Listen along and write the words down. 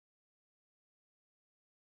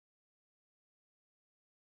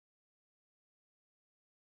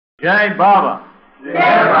Jai Baba. Jai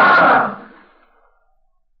Baba.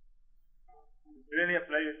 It's really a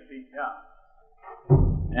pleasure to be here.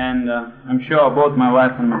 And I'm sure both my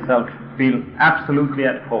wife and myself feel absolutely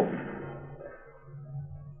at home.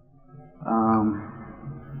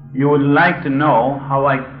 You would like to know how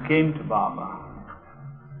I came to Baba.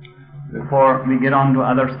 Before we get on to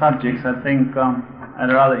other subjects, I think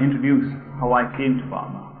I'd rather introduce how I came to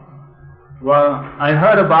Baba. Well, I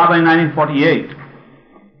heard of Baba in 1948,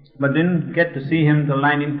 but didn't get to see him till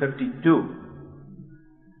 1952.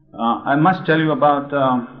 I must tell you about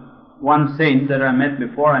one saint that I met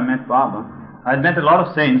before I met Baba. I'd met a lot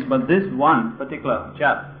of saints, but this one particular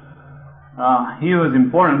chap, he was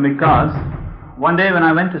important because one day when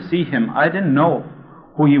I went to see him, I didn't know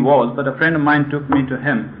who he was, but a friend of mine took me to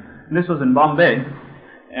him. This was in Bombay,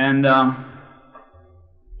 and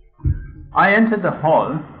I entered the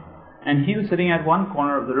hall, and he was sitting at one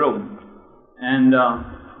corner of the room. And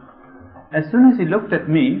as soon as he looked at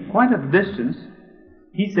me, quite at a distance,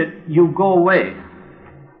 he said, "You go away."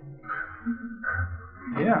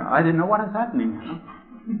 Yeah, I didn't know what was happening.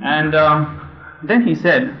 And then he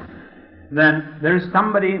said that there is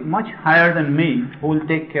somebody much higher than me who will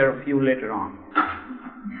take care of you later on.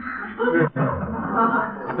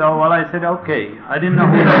 So, well, I said, okay. I didn't know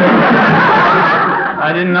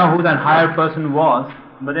who that higher person was.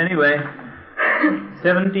 But anyway,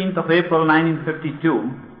 17th of April 1952,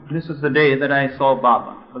 this was the day that I saw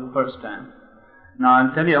Baba for the first time. Now,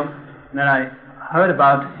 I'll tell you that I heard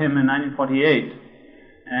about him in 1948,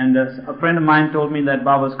 and a friend of mine told me that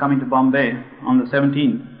Baba was coming to Bombay on the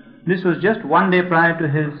 17th. This was just one day prior to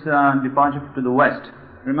his departure to the West.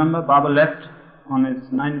 Remember, Baba left on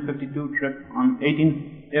his 1952 trip on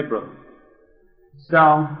 18th April. So,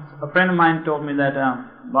 a friend of mine told me that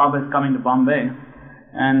Baba is coming to Bombay,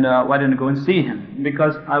 and why don't you go and see him?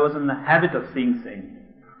 Because I was in the habit of seeing saints.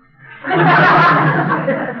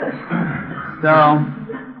 So,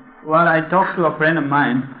 well, I talked to a friend of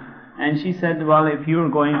mine, and she said, well, if you're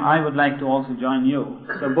going, I would like to also join you.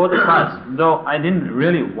 So both of us, though I didn't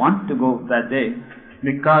really want to go that day,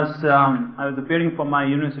 because I was appearing for my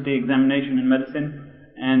university examination in medicine,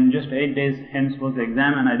 and just 8 days hence was the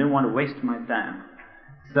exam, and I didn't want to waste my time.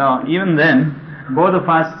 So even then, both of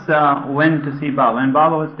us went to see Baba, and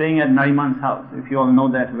Baba was staying at Nariman's house, if you all know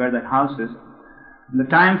that, where that house is. The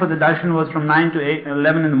time for the darshan was from 9 to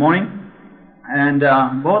 11 in the morning, and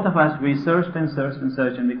both of us, we searched and searched and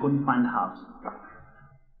searched, and we couldn't find the house.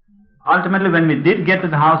 Ultimately, when we did get to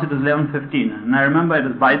the house, it was 11:15, and I remember it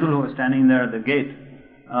was Baidul who was standing there at the gate.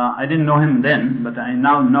 I didn't know him then, but I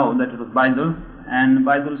now know that it was Baidul, and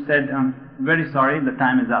Baidul said, very sorry, the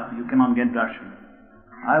time is up, you cannot get darshan.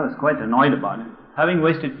 I was quite annoyed about it. Having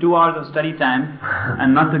wasted 2 hours of study time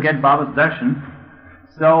and not to get Baba's darshan,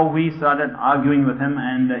 so we started arguing with him,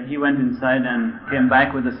 and he went inside and came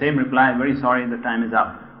back with the same reply, very sorry, the time is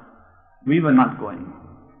up. We were not going.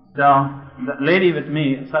 So the lady with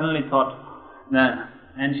me suddenly thought that,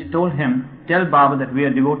 and she told him, tell Baba that we are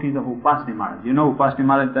devotees of Upasni Maharaj. You know Upasni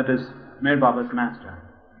Maharaj, that is Meher Baba's master.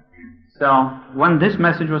 So when this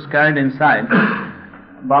message was carried inside,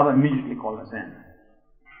 Baba immediately called us in.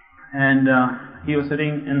 And he was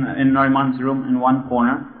sitting in Nariman's room in one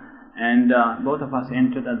corner, and both of us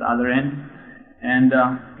entered at the other end. And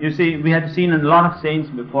you see, we had seen a lot of saints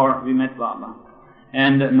before we met Baba.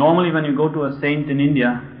 And normally when you go to a saint in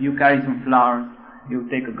India, you carry some flowers, you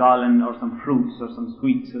take a garland or some fruits or some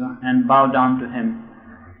sweets and bow down to him.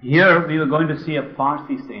 Here we were going to see a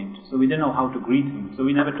Parsi saint, so we didn't know how to greet him. So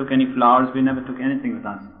we never took any flowers, we never took anything with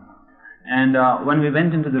us. And when we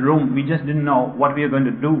went into the room, we just didn't know what we were going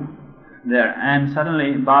to do there. And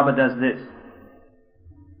suddenly Baba does this,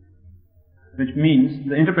 which means,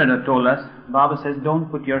 the interpreter told us, Baba says, don't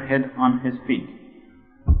put your head on his feet.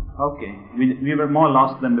 Okay, we were more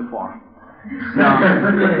lost than before. So,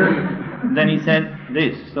 then he said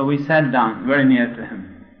this, so we sat down very near to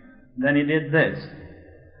him. Then he did this.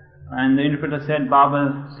 And the interpreter said,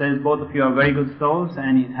 Baba says both of you are very good souls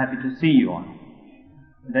and he's happy to see you all.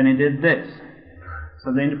 Then he did this.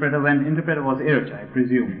 So the interpreter was Iraj, I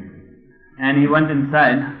presume. And he went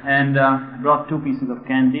inside and brought 2 pieces of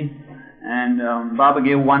candy. And Baba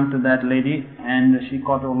gave one to that lady, and she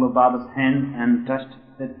caught hold of Baba's hand and touched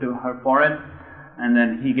it to her forehead. And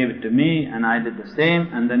then he gave it to me, and I did the same.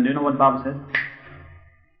 And then do you know what Baba said?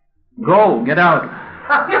 Go, get out.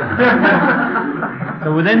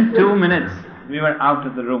 So within 2 minutes, we were out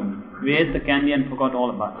of the room. We ate the candy and forgot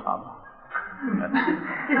all about Baba.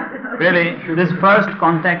 Really, this first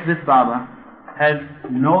contact with Baba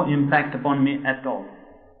had no impact upon me at all.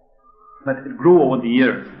 But it grew over the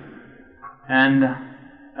years. And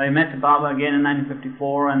I met Baba again in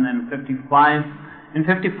 1954 and then 55. In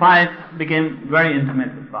 55, became very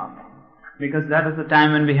intimate with Baba, because that was the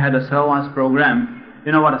time when we had a Savas program.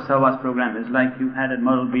 You know what a Savas program is, like you had at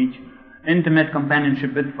Myrtle Beach, intimate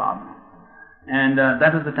companionship with Baba. And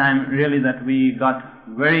that was the time really that we got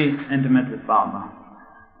very intimate with Baba.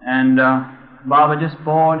 And Baba just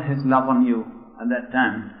poured his love on you at that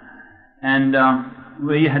time. And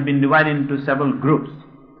we had been divided into several groups,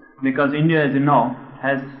 because India, as you know,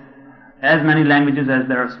 has as many languages as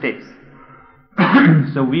there are states.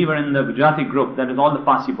 So we were in the Gujarati group, that is all the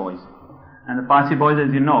Parsi boys. And the Parsi boys,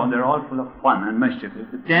 as you know, they're all full of fun and mischief. If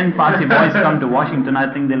the 10 Parsi boys come to Washington,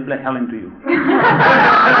 I think they'll play hell into you.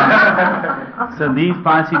 So these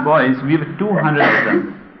Parsi boys, we were 200 of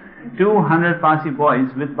them. 200 Parsi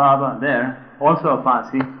boys with Baba there, also a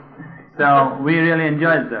Parsi. So we really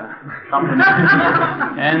enjoyed the company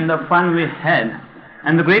and the fun we had.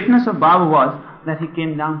 And the greatness of Baba was that he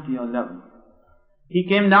came down to your level. He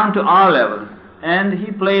came down to our level. And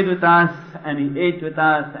he played with us, and he ate with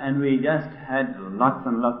us, and we just had lots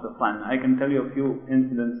and lots of fun. I can tell you a few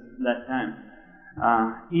incidents that time.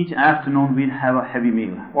 Each afternoon we'd have a heavy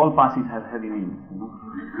meal. All Parsis have heavy meals, you know.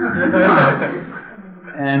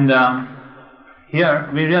 And here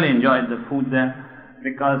we really enjoyed the food there,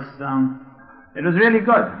 because it was really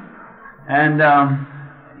good. And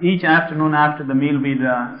each afternoon after the meal we'd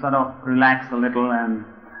sort of relax a little and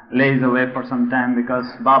laze away for some time, because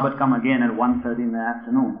Baba would come again at 1:30 in the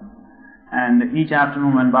afternoon. And each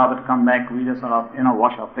afternoon when Baba would come back, we just sort of,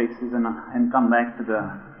 wash our faces and come back to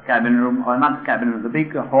the cabin room, or not the cabin room, the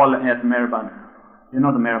big hall at MeherBabaLibrary. You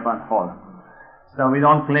know the MeherBabaLibrary hall. So we'd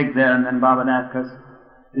all click there, and then Baba would ask us,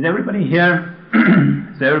 is everybody here?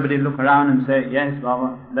 So everybody would look around and say, yes,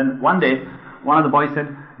 Baba. Then one day, one of the boys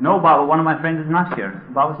said, no, Baba, one of my friends is not here.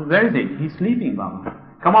 Baba said, where is he? He's sleeping, Baba.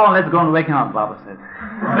 Come on, let's go and wake him up, Baba said.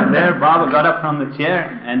 And there Baba got up from the chair,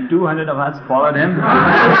 and 200 of us followed him,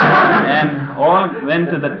 and all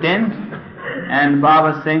went to the tent, and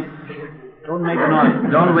Baba saying, don't make a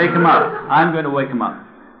noise, don't wake him up, I'm going to wake him up.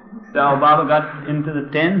 So Baba got into the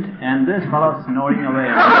tent, and this fellow snoring away.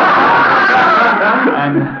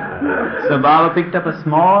 And so Baba picked up a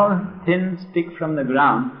small, thin stick from the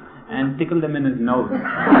ground, and tickled him in his nose.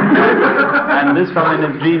 And this fellow in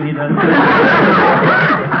his dream, he does this.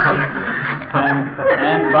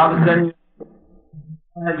 And Baba said,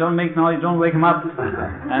 don't make noise, don't wake him up.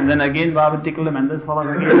 And then again Baba tickled him, and this fellow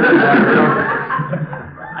again.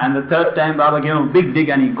 And the third time Baba gave him a big dig,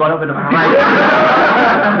 and he got up in a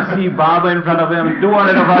fright. See Baba in front of him,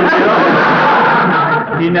 200 of us,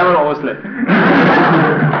 he never overslept.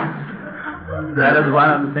 That is one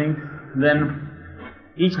of the things. Then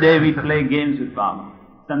each day we play games with Baba.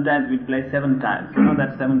 Sometimes we play 7 tiles. You know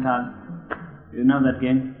that 7 tiles? You know that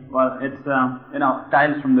game? Well, it's,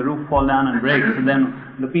 tiles from the roof fall down and break. So then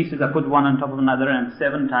the pieces are put one on top of another, and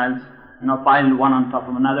 7 tiles, piled one on top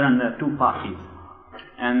of another, and there are 2 parties.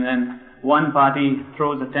 And then one party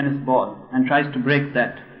throws a tennis ball and tries to break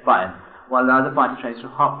that pile, while the other party tries to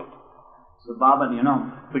hop it. So Baba,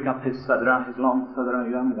 pick up his sadra, his long sadra,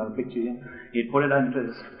 you haven't got a picture here. He'd put it into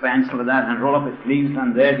his pants like that and roll up his sleeves,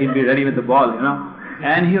 and there he'd be ready with the ball,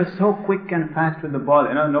 And he was so quick and fast with the ball,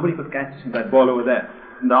 nobody could catch that ball over there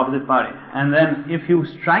in the opposite party. And then if you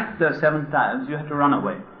strike the 7 tiles, you had to run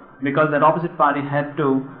away, because that opposite party had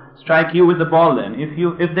to strike you with the ball then.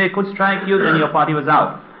 If they could strike you, then your party was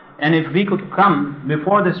out. And if we could come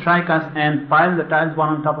before they strike us and pile the tiles one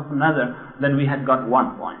on top of another, then we had got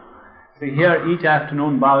 1 point. So here, each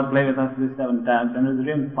afternoon, Baba would play with us with 7 tiles, and it was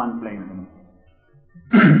really fun playing with him.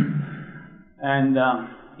 And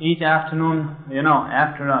each afternoon,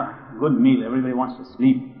 after a good meal, everybody wants to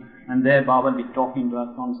sleep, and there Baba would be talking to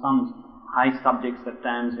us on some high subjects at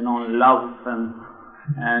times, on love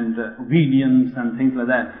and obedience and things like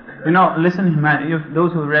that. Listen Humanity,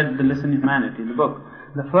 those who read the Listen Humanity, the book,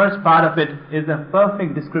 the first part of it is a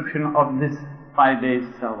perfect description of this 5 days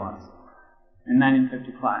Savas in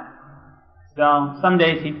 1955. So some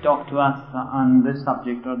days he'd talk to us on this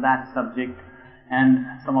subject or that subject, and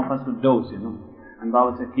some of us would doze, And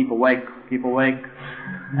Baba said, keep awake,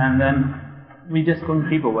 and then we just couldn't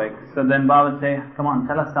keep awake. So then Baba would say, come on,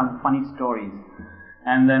 tell us some funny stories.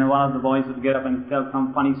 And then one of the boys would get up and tell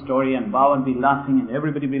some funny story, and Baba would be laughing, and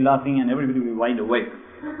everybody would be laughing, and everybody would be wide awake.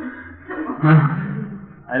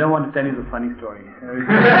 I don't want to tell you the funny story.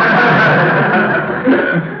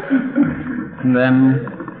 And then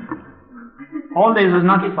all days was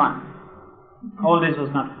not fun.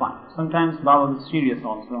 Sometimes Baba was serious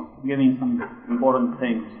also, giving some important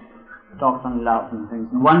things, talks on love and things.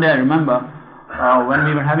 And one day I remember, when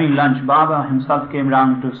we were having lunch, Baba himself came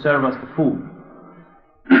round to serve us the food.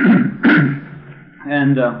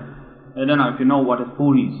 And I don't know if you know what is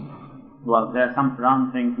puris. Well, there are some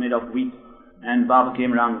round things made of wheat, and Baba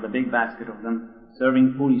came around with a big basket of them,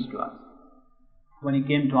 serving puris to us. When he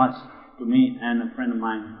came to us, to me and a friend of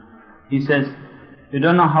mine, he says, "You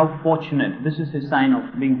don't know how fortunate," this is his sign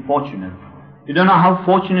of being fortunate, "you don't know how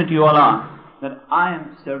fortunate you all are that I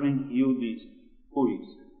am serving you these puris."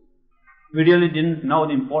 We really didn't know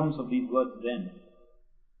the importance of these words then.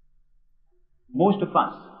 Most of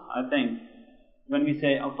us, I think, when we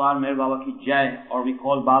say Avatar Meher Baba Ki Jai, or we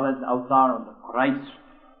call Baba as the Avatar or the Christ,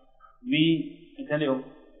 I tell you,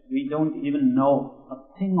 we don't even know a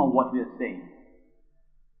thing of what we are saying.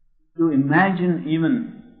 To imagine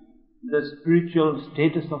even the spiritual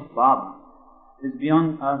status of Baba is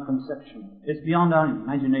beyond our conception, it's beyond our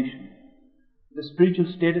imagination. The spiritual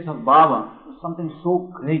status of Baba was something so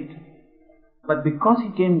great, but because he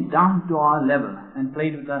came down to our level and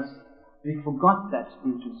played with us, we forgot that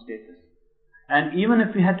spiritual status. And even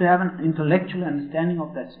if we had to have an intellectual understanding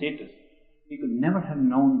of that status, we could never have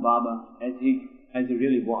known Baba as he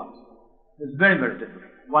really was. It was very, very difficult.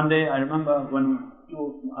 One day I remember when two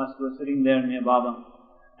of us were sitting there near Baba,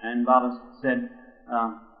 and Baba said,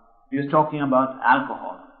 he was talking about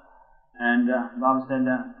alcohol. And Baba said,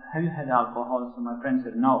 "Have you had alcohol?" So my friend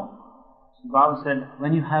said, "No." So Baba said,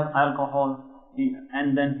 "When you have alcohol,"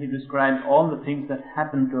 and then he described all the things that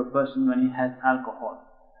happen to a person when he has alcohol.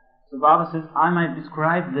 So Baba says, "I might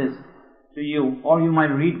describe this to you, or you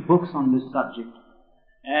might read books on this subject,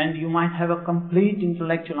 and you might have a complete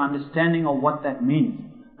intellectual understanding of what that means.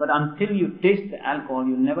 But until you taste the alcohol,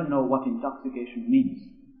 you'll never know what intoxication means."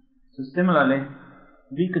 So similarly,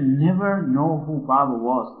 we could never know who Baba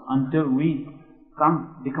was until we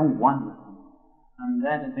become one with him. And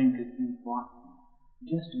that, I think, is impossible.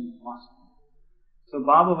 Just impossible. So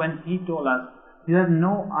Baba, when he told us, "You have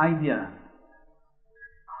no idea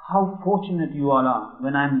how fortunate you all are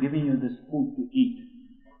when I am giving you this food to eat."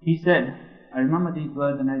 He said, I remember these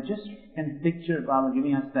words, and I just can picture Baba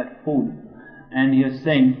giving us that food. And he was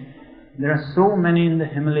saying, there are so many in the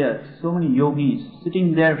Himalayas, so many yogis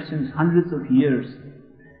sitting there since hundreds of years,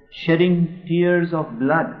 shedding tears of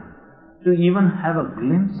blood to even have a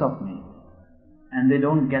glimpse of me. And they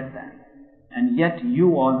don't get that. And yet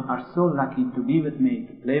you all are so lucky to be with me,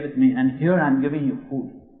 to play with me, and here I am giving you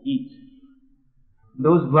food, eat.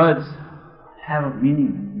 Those words have a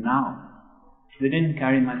meaning now. They didn't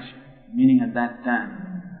carry much meaning at that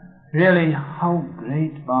time. Really, how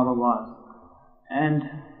great Baba was. And,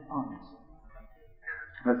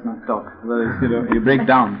 let's not talk, you break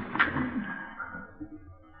down.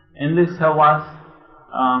 In this Havas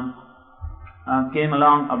came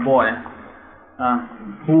along a boy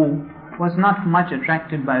who was not much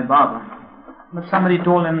attracted by Baba, but somebody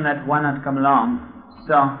told him that why not come along.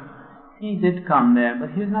 So he did come there,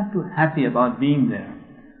 but he was not too happy about being there.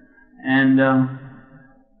 And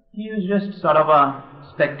he was just sort of a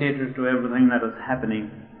spectator to everything that was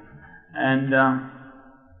happening. And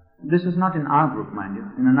this was not in our group, mind you,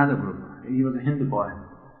 in another group. He was a Hindu boy.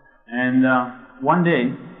 And one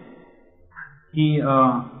day, he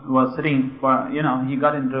was sitting for, he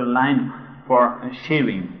got into a line for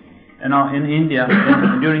shaving. In India,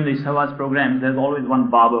 during these Havas programs, there's always one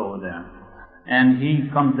barber over there. And he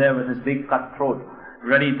comes there with his big cut throat,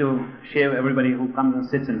 ready to shave everybody who comes and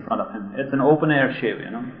sits in front of him. It's an open air shave,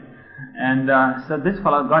 And so this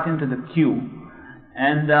fellow got into the queue,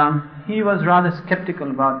 and he was rather skeptical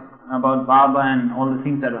about Baba and all the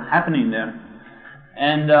things that were happening there.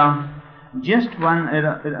 And just when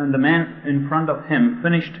the man in front of him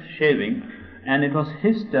finished shaving, and it was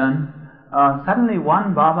his turn, suddenly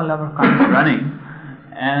one Baba lover comes running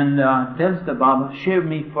and tells the Baba, "Shave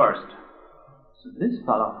me first." So this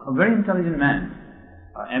fellow, a very intelligent man,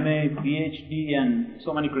 MA, PhD, and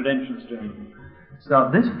so many credentials to him. So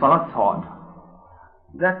this fellow thought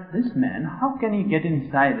that this man, how can he get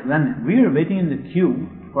inside when we are waiting in the queue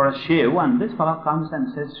for a shave, and this fellow comes and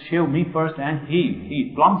says, "Shave me first," and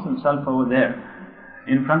he plumps himself over there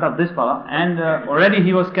in front of this fellow. And already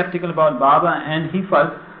he was skeptical about Baba, and he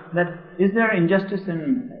felt that is there injustice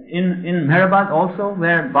in Meherabad also,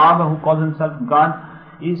 where Baba, who calls himself God,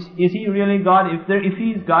 is he really God? If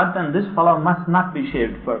he is God, then this fellow must not be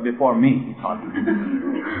shaved before me, he thought.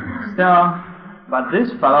 But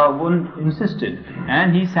this fellow insisted,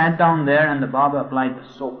 and he sat down there, and the Baba applied the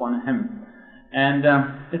soap on him. And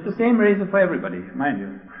it's the same razor for everybody, mind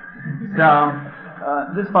you. So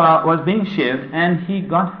this fellow was being shaved, and he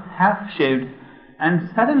got half shaved, and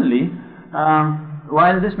suddenly,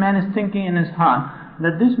 while this man is thinking in his heart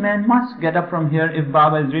that this man must get up from here if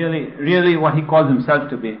Baba is really what he calls himself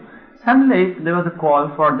to be, suddenly there was a call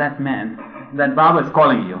for that man, that Baba is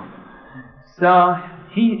calling you. So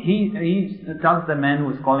he tells the man who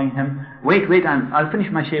is calling him, wait, I'll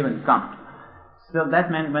finish my shave and come. So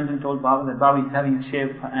that man went and told Baba that Baba is having a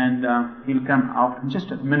shave and he'll come out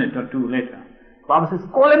just a minute or two later. Baba says,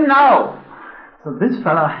 call him now! So this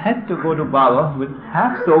fellow had to go to Baba with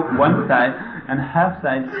half soap one side and half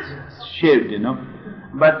side shaved,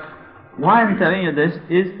 But why I'm telling you this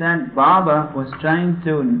is that Baba was trying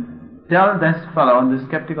to tell this fellow, this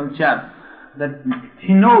skeptical chap, that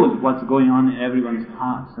he knows what's going on in everyone's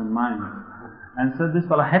hearts and minds. And so this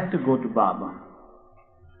fellow had to go to Baba.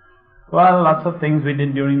 Well, lots of things we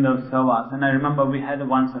did during those savas, and I remember we had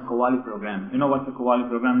once a Qawwali program. You know what's a Qawwali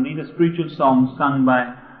program? These are spiritual songs sung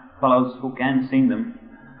by fellows who can sing them,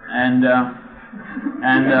 and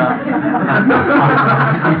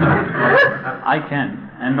I can,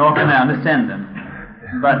 and nor can I understand them.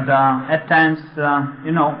 But at times,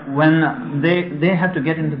 when they have to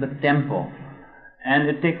get into the tempo, and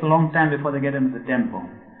it takes a long time before they get into the tempo,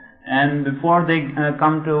 and before they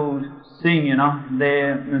come to sing,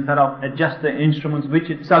 they sort of adjust the instruments,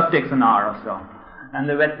 which itself takes an hour or so. And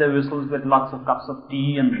they wet their whistles with lots of cups of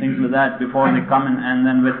tea and things like that before they come in, and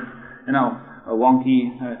then with,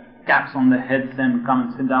 wonky caps on their heads and come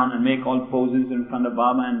and sit down and make all poses in front of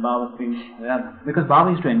Baba, and Baba feels, because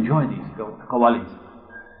Baba used to enjoy these Qawwalis.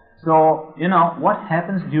 So, what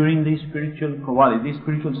happens during these spiritual Qawwalis, these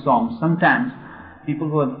spiritual songs, sometimes people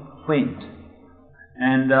were faint.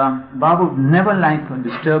 And Baba would never like a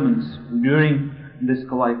disturbance during this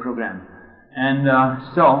Qawwali program. And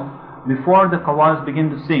so, before the Qawwalis begin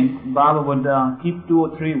to sing, Baba would keep 2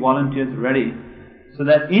 or 3 volunteers ready, so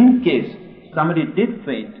that in case somebody did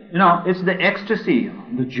faint, it's the ecstasy,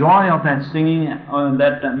 the joy of that singing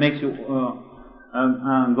that makes you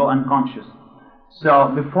go unconscious. So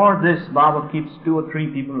before this, Baba keeps 2 or 3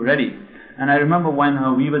 people ready. And I remember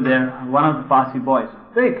when we were there, one of the Parsi boys,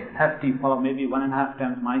 big, hefty fellow, maybe 1.5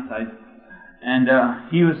 times my size, and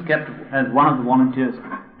he was kept as one of the volunteers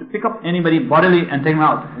to pick up anybody bodily and take him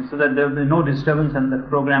out, so that there would be no disturbance and the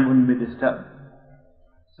program wouldn't be disturbed.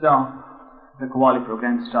 So the Qawwali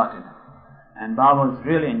program started, and Baba was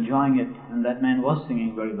really enjoying it, and that man was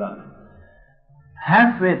singing very well.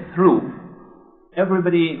 Halfway through,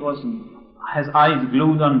 everybody has eyes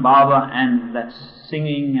glued on Baba, and that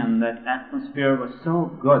singing and that atmosphere was so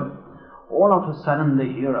good. All of a sudden they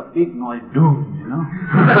hear a big noise, doom,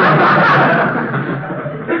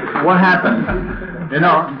 What happened?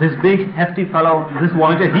 This big hefty fellow, this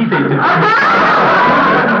volunteer, he fainted.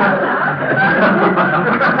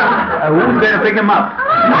 Who's going to pick him up?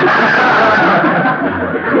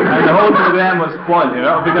 And the whole program was spoiled,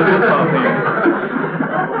 because this fellow fainted.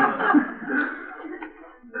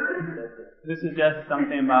 This is just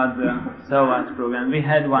something about the Savas program. We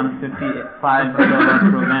had one 55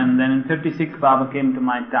 Savas program. Then in 56, Baba came to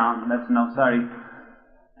my town, that's Navsari,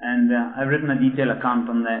 and I've written a detailed account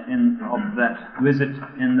on of that visit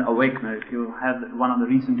in the Awakener. If you have one of the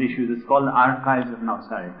recent issues, it's called the Archives of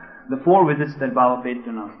Navsari. The 4 visits that Baba paid to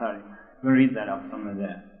Navsari. We'll read that up somewhere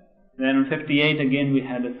there. Then in 58 again we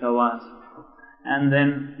had a Savas, and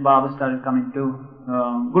then Baba started coming to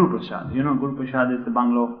Guru Prasad. Guru Prasad is the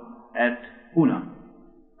bungalow at Pune,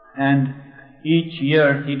 and each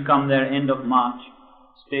year he'd come there end of March,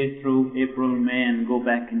 stay through April, May, and go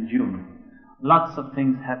back in June. Lots of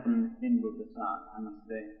things happened in Guru Prasad, I must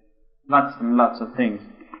say. Lots and lots of things.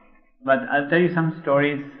 But I'll tell you some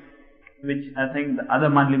stories which I think the other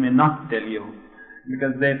Mandali may not tell you,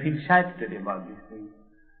 because they feel shy to tell you about these things.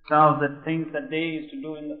 Some of the things that they used to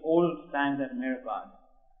do in the old times at MeherBabaLibrary.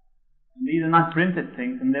 These are not printed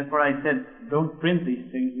things, and therefore I said, don't print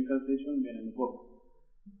these things because they shouldn't be in the book.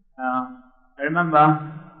 I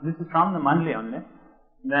remember, this is from the Mandali only,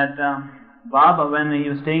 that Baba, when he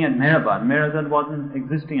was staying at MeherBabaLibrary wasn't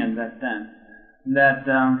existing at that time, that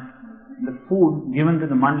the food given to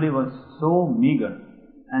the Mandali was so meager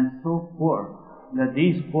and so poor that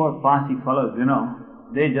these poor Parsi fellows,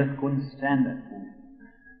 they just couldn't stand that food.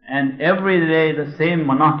 And every day the same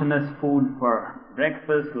monotonous food for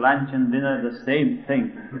breakfast, lunch and dinner, the same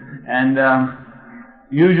thing. And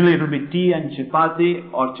usually it will be tea and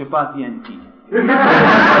chapati, or chapati and tea.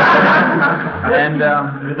 And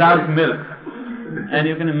without milk. And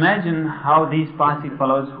you can imagine how these Parsi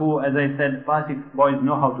fellows, who, as I said, Parsi boys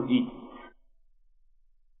know how to eat.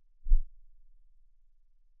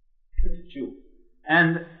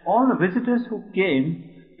 And all the visitors who came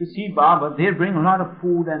to see Baba, they bring a lot of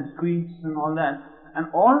food and sweets and all that. And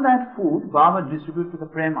all that food Baba distributed to the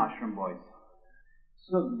Prem Ashram boys.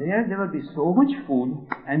 So there would be so much food,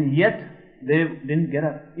 and yet they didn't get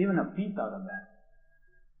even a piece out of that.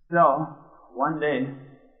 So one day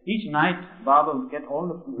each night Baba would get all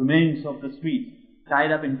the remains of the sweets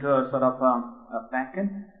tied up into a sort of a packet,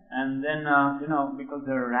 and then, because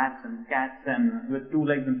there are rats and cats and with 2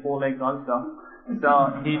 legs and 4 legs also,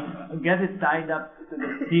 so he'd get it tied up to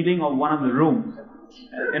the ceiling of one of the rooms,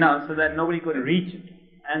 so that nobody could reach it.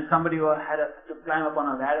 And somebody had to climb up on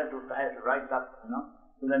a ladder to tie it right up,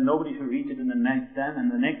 so that nobody should reach it in the night time,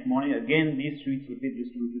 and the next morning again these sweets would be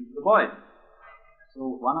distributed to the boys. So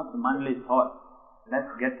one of the Mandali thought, let's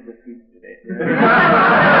get to the sweets today.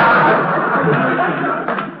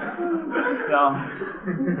 So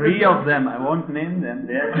 3 of them, I won't name them,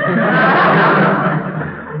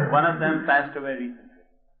 one of them passed away recently.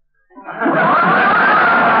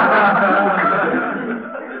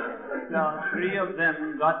 So 3 of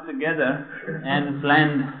them got together and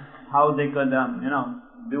planned how they could,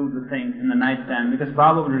 do the things in the night time, because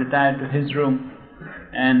Baba would retire to his room,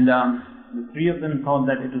 and the 3 of them thought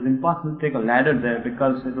that it was impossible to take a ladder there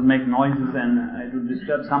because it would make noises and it would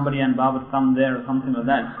disturb somebody and Baba would come there or something like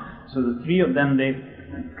that. So the 3 of them, they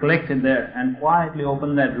collected there and quietly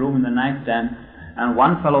opened that room in the night time, and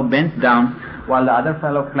one fellow bent down while the other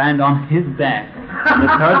fellow climbed on his back, and the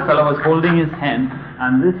 3rd fellow was holding his hand,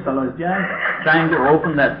 and this fellow is just trying to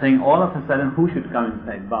open that thing. All of a sudden, who should come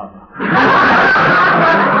inside? Baba.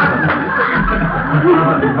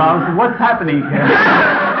 Baba said, what's happening here?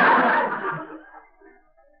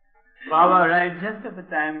 Baba arrived just at the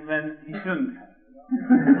time when he shouldn't have.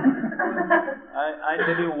 I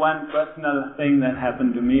tell you one personal thing that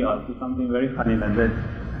happened to me also, something very funny like this.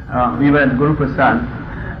 We were at Guru Prasad,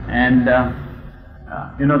 and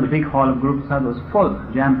the big hall of Guru Prasad was full,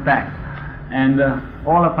 jam-packed, and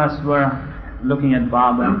all of us were looking at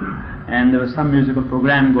Baba, and there was some musical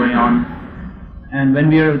program going on, and when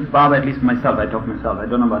we were with Baba, at least myself, I talk myself, I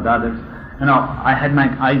don't know about the others, I had my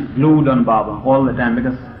eyes glued on Baba all the time,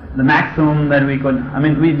 because the maximum that we could,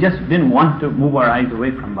 we just didn't want to move our eyes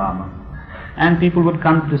away from Baba. And people would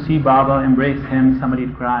come to see Baba, embrace him, somebody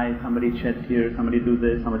cry, somebody shed tears, somebody do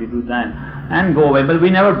this, somebody do that, and go away. But we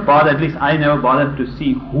never bothered, at least I never bothered to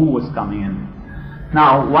see who was coming in.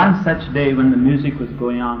 Now, one such day when the music was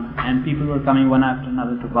going on, and people were coming one after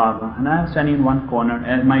another to Baba, and I was standing in one corner,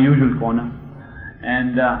 my usual corner,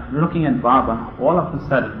 and looking at Baba, all of a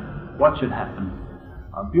sudden, what should happen?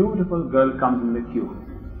 A beautiful girl comes in the queue.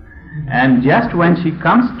 And just when she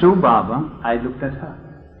comes to Baba, I looked at her.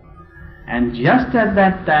 And just at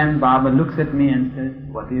that time, Baba looks at me and says,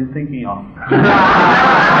 what are you thinking of?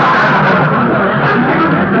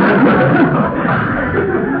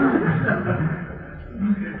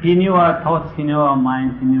 He knew our thoughts, he knew our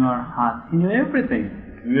minds, he knew our hearts, he knew everything.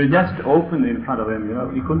 We were just open in front of him,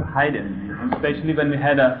 we couldn't hide anything. And especially when we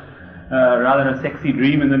had rather a sexy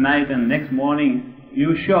dream in the night, and next morning,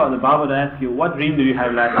 you sure the Baba would ask you, what dream did you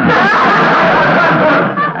have last night?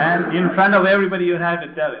 And in front of everybody you'd have to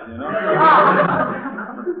tell him,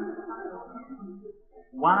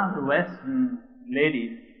 One of the Western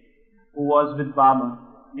ladies who was with Baba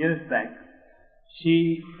years back,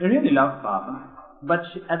 she really loved Baba, but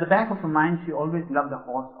at the back of her mind she always loved a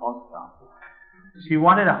horse also. She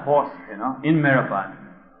wanted a horse, in MeherBabaLibrary.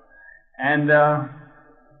 And I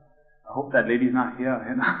hope that lady's not here,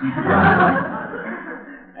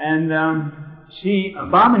 And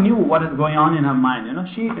Baba knew what was going on in her mind,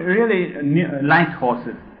 She really liked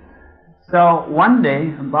horses. So one day,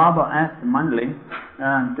 Baba asked the Mandali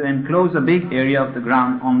to enclose a big area of the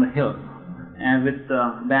ground on the hill, and with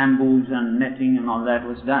bamboos and netting and all that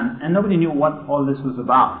was done, and nobody knew what all this was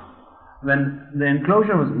about. When the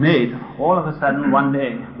enclosure was made, all of a sudden one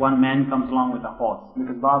day, one man comes along with a horse,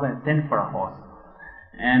 because Baba had sent for a horse.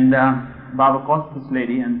 And Baba calls this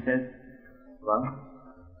lady and says, well,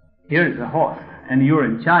 here is a horse, and you're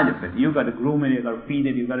in charge of it. You've got to groom it, you've got to feed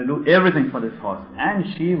it, you've got to do everything for this horse. And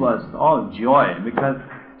she was all joy, because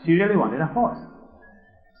she really wanted a horse.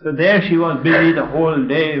 So there she was busy the whole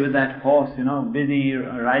day with that horse, busy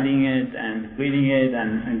riding it and feeding it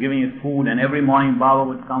and giving it food. And every morning Baba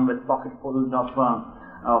would come with pocketfuls of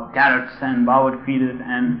carrots, and Baba would feed it,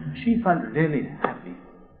 and she felt really happy.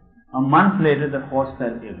 A month later the horse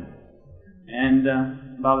fell ill. And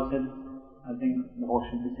Baba said, I think the horse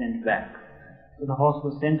should be sent back. So the horse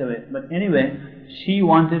was sent away. But anyway, she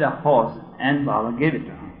wanted a horse, and Baba gave it to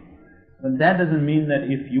her. But that doesn't mean that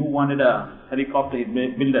if you wanted a helicopter, he'd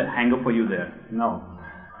build a hangar for you there. No.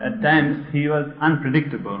 At times, he was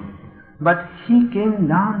unpredictable. But he came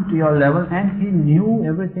down to your level, and he knew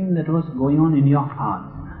everything that was going on in your heart.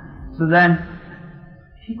 So that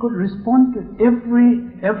he could respond to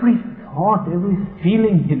every thought, every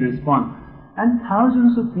feeling he'd respond. and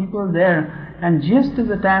thousands of people there, and just at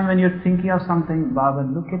the time when you're thinking of something, Baba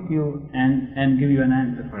would look at you and give you an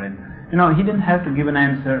answer for it. You know, he didn't have to give an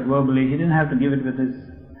answer verbally, he didn't have to give it with his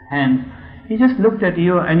hands. He just looked at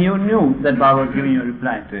you and you knew that Baba was giving you a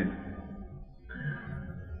reply to it.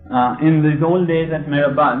 In these old days at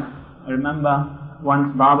Meherabad, I remember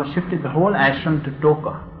once Baba shifted the whole ashram to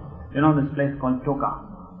Toka. You know this place called Toka.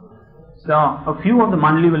 So a few of the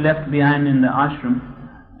mandali were left behind in the ashram,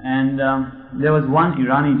 and there was one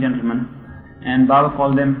Irani gentleman, and Baba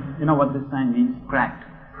called them, you know what this sign means? Cracked.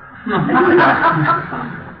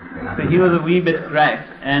 So he was a wee bit cracked,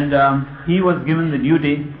 and he was given the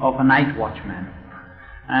duty of a night watchman.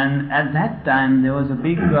 And at that time there was a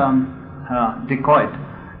big dacoit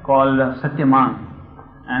called Satyamang,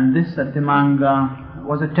 and this Satyamang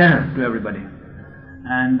was a terror to everybody.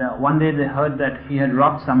 And one day they heard that he had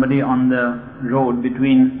robbed somebody on the road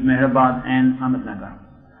between Meherabad and Ahmednagar.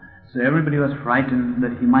 So everybody was frightened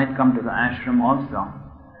that he might come to the ashram also.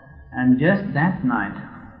 And just that night,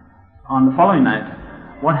 on the following night,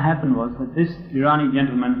 what happened was that this Irani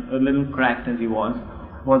gentleman, a little cracked as he was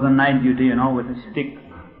on night duty, you know, with a stick.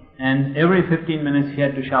 And every 15 minutes he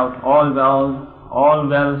had to shout, all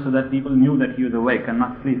well, so that people knew that he was awake and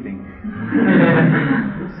not sleeping.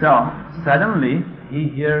 So suddenly he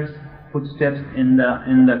hears footsteps in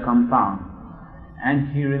the compound, and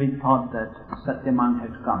he really thought that Satyamang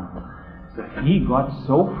had come. So he got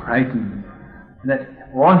so frightened that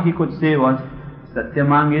all he could say was,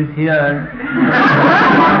 Satyamang is here,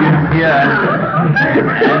 Satyamang is here.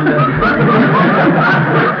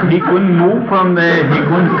 And he couldn't move from there, he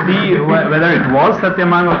couldn't see whether it was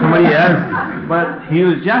Satyamang or somebody else, but he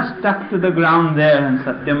was just stuck to the ground there, and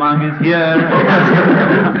Satyamang is here,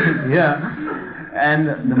 Satyamang is here.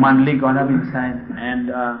 And the mandali got up inside,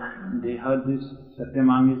 and they heard this,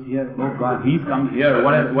 Satyamang is here, oh God, he's come here,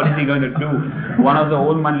 what is he going to do? One of the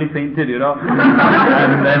old mandali fainted, you know,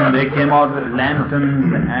 and then they came out with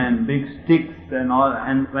lanterns and big sticks and all,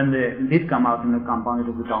 and when they did come out in the compound,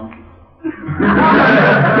 it was a donkey.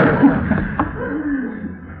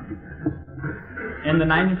 In the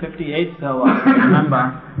 1958 Sarva, I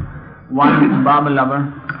remember one Baba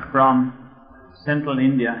lover from central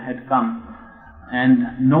India had come,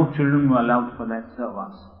 and no children were allowed for that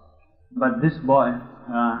service. But this boy,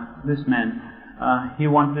 this man, he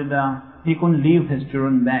couldn't leave his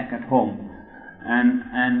children back at home,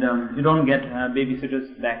 and you don't get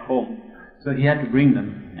babysitters back home, so he had to bring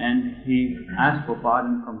them, and he asked for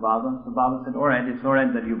pardon from Baba. So Baba said, alright, it's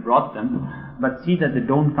alright that you brought them, but see that they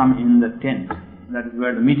don't come in the tent, that is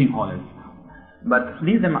where the meeting hall is, but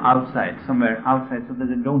leave them outside, somewhere outside, so that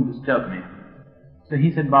they don't disturb me. So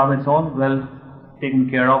he said, Baba, it's all well taken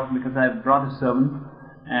care of, because I have brought a servant,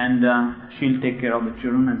 and she'll take care of the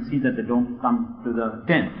children and see that they don't come to the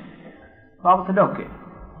tent. Baba said, okay.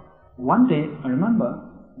 One day, I remember,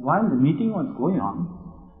 while the meeting was going on,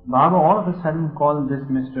 Baba all of a sudden called this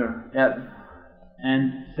Mr. L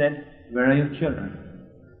and said, where are your children?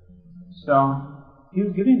 So he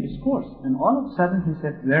was giving a discourse, and all of a sudden he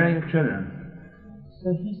said, where are your children?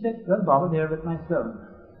 So he said, well, Baba, they are with my servant.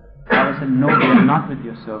 Baba said, no, they are not with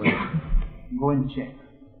your servant. Go and check.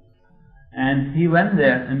 And he went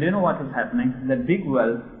there, and do you know what was happening? That big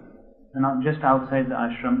well, just outside the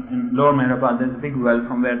ashram in Lower Meherabad, there's a big well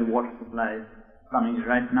from where the water supply is coming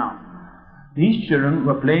right now. These children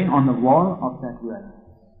were playing on the wall of that well,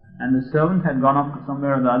 and the servant had gone off to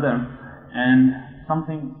somewhere or the other, and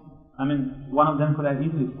one of them could have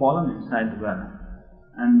easily fallen inside the well,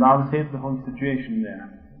 and Baba saved the whole situation there.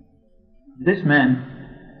 This man,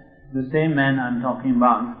 the same man I'm talking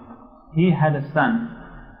about, he had a son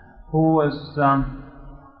who was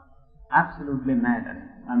absolutely mad,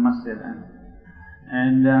 I must say that.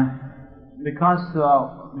 And because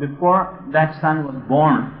before that son was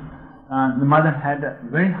born, the mother had a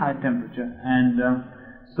very high temperature, and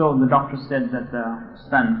so the doctor said that the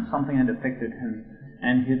son, something had affected him,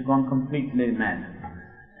 and he had gone completely mad.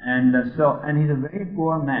 And and he's a very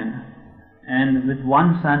poor man, and with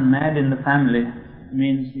one son mad in the family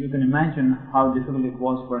means you can imagine how difficult it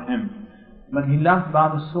was for him. But he loved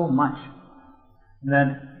Baba so much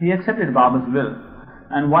that he accepted Baba's will.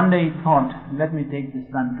 And one day he thought, let me take this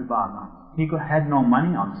son to Baba. He had no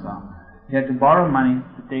money also. He had to borrow money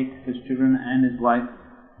to take his children and his wife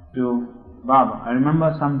to Baba. I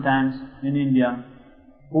remember sometimes in India,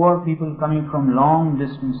 poor people coming from long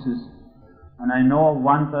distances, and I know of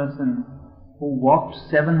one person who walked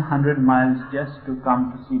 700 miles just to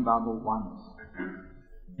come to see Baba once.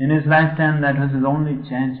 In his lifetime, that was his only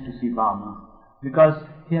chance to see Baba, because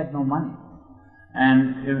he had no money.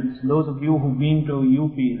 And it's those of you who've been to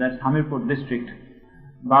UP, that's Hamirpur district,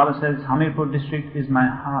 Baba says, Hamirpur district is my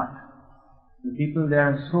heart. The people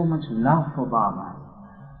there have so much love for Baba.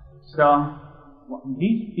 So,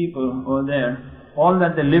 these people over there, all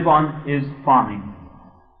that they live on is farming.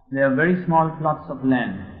 They have very small plots of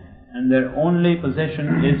land, and their only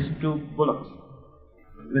possession is 2 bullocks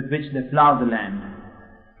with which they plough the land.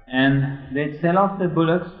 And they sell off their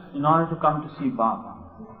bullocks in order to come to see Baba.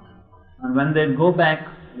 And when they go back,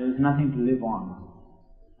 there is nothing to live on.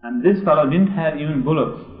 And this fellow didn't have even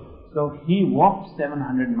bullocks, so he walked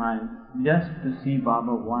 700 miles just to see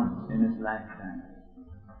Baba once in his lifetime.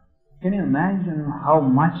 Can you imagine how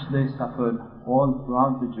much they suffered all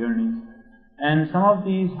throughout the journeys? And some of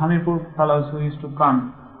these Hamirpur fellows who used to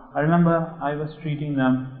come, I remember I was treating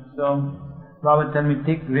them, so Baba would tell me,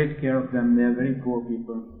 take great care of them, they are very poor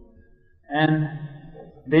people. And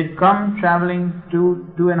they'd come traveling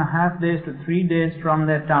 2.5 days to 3 days from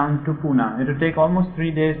their town to Pune. It would take almost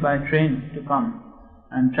 3 days by train to come.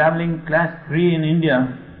 And traveling class 3 in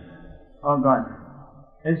India, oh God,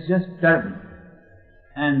 it's just terrible.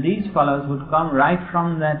 And these fellows would come right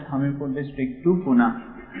from that Hamirpur district to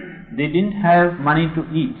Pune. They didn't have money to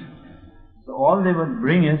eat. So all they would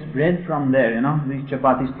bring is bread from there, these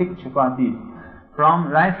chapatis, thick chapatis.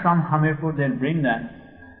 Right from Hamirpur they'd bring that,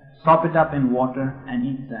 sop it up in water and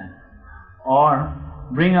eat that. Or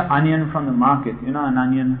bring an onion from the market, an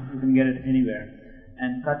onion, you can get it anywhere.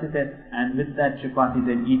 And cut it and with that chapati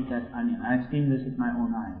they'd eat that onion. I've seen this with my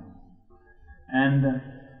own eyes. And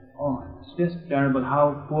it's just terrible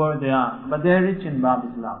how poor they are. But they're rich in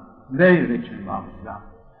Baba's love. Very rich in Baba's love.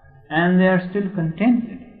 And they're still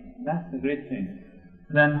contented. That's the great thing.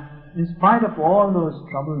 Then, in spite of all those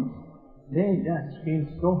troubles, they just feel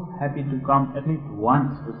so happy to come at least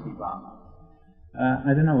once to see Baba.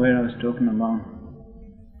 I don't know where I was talking about.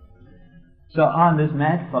 So, this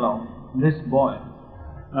mad fellow, this boy,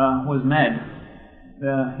 who was mad,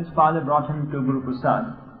 his father brought him to Guru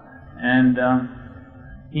Prasad, and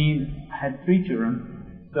he had 3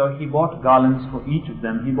 children, so he bought garlands for each of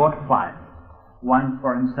them. He bought 5. 1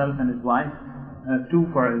 for himself and his wife, 2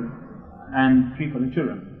 for his, and 3 for the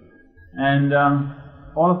children. And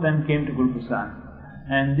all of them came to Guru Prasad.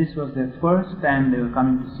 And this was their first time they were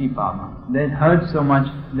coming to see Baba. They had heard so much,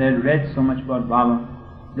 they had read so much about Baba,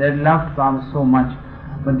 they had loved Baba so much,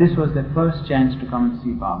 but this was their first chance to come and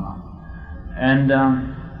see Baba. And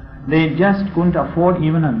they just couldn't afford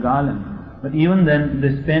even a garland. But even then,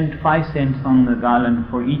 they spent 5 cents on the garland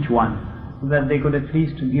for each one, so that they could at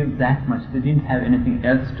least give that much. They didn't have anything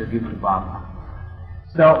else to give to Baba.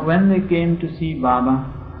 So when they came to see Baba,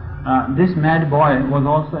 this mad boy was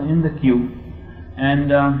also in the queue,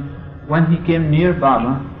 and when he came near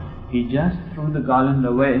Baba, he just threw the garland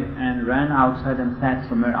away and ran outside and sat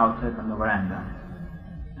somewhere outside on the veranda.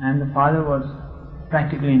 And the father was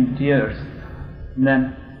practically in tears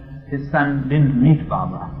that his son didn't meet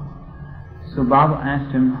Baba. So Baba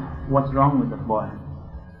asked him, what's wrong with the boy?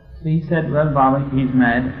 So he said, well, Baba, he's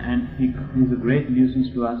mad and he's a great nuisance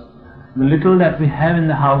to us. The little that we have in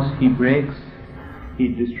the house, he breaks, he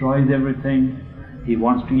destroys everything, he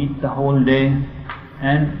wants to eat the whole day,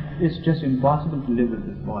 and it's just impossible to live with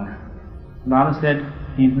this boy. Baba said,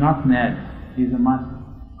 he's not mad, he's a must.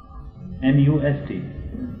 M-U-S-T.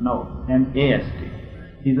 No, M-A-S-T.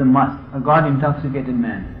 He's a must, a God-intoxicated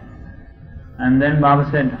man. And then Baba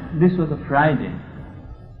said, this was a Friday.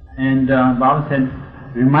 And Baba said,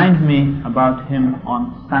 remind me about him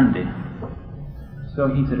on Sunday. So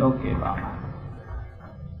he said, okay, Baba.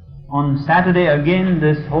 On Saturday again,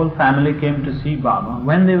 this whole family came to see Baba.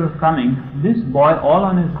 When they were coming, this boy, all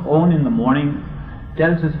on his own in the morning,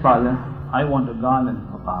 tells his father, I want a garland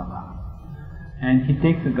for Baba. And he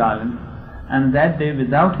takes a garland. And that day,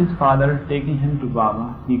 without his father taking him to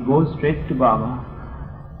Baba, he goes straight to Baba,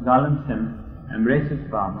 garlands him, embraces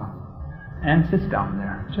Baba, and sits down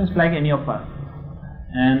there, just like any of us.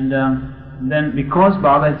 And then because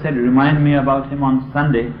Baba had said, remind me about him on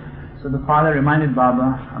Sunday, so the father reminded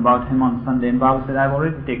Baba about him on Sunday, and Baba said, I've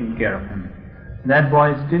already taken care of him. That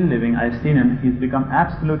boy is still living, I've seen him, he's become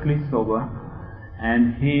absolutely sober,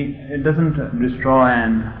 and he doesn't destroy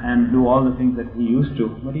and do all the things that he used to,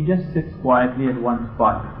 but he just sits quietly at one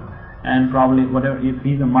spot, and probably whatever, if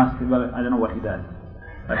he's a must, well, I don't know what he does.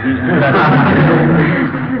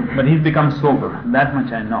 But he's become sober, that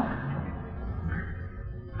much I know.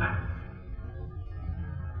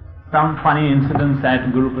 Some funny incidents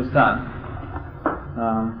at Guru Prasad.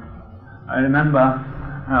 I remember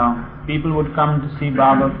people would come to see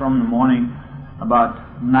Baba from the morning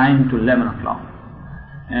about 9 to 11 o'clock.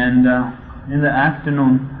 And in the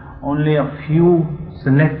afternoon, only a few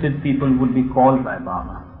selected people would be called by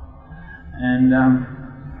Baba. And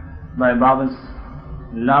by Baba's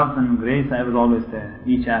love and grace, I was always there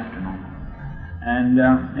each afternoon. And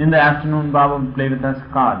in the afternoon, Baba would play with us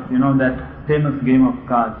cards. You know that famous game of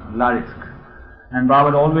cards, Larisk. And Baba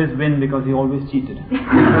would always win because he always cheated.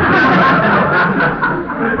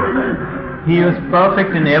 He was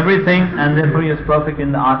perfect in everything, and therefore he was perfect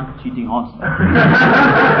in the art of cheating also.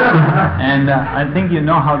 And I think you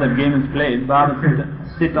know how that game is played. Baba would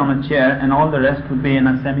sit on a chair, and all the rest would be in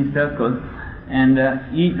a semicircle, and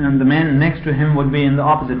the man next to him would be in the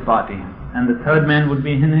opposite party, and the third man would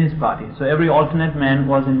be in his party. So every alternate man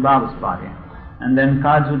was in Baba's party. And then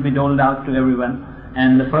cards would be doled out to everyone,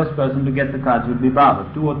 and the first person to get the cards would be Baba.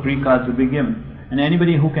 2 or 3 cards would be given. And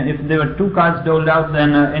anybody who can, if there were 2 cards doled out,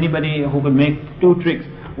 then anybody who could make 2 tricks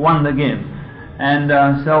won the game. And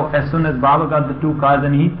so as soon as Baba got the 2 cards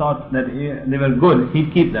and he thought that they were good,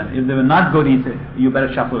 he'd keep them. If they were not good, he said, you better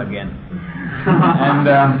shuffle again. And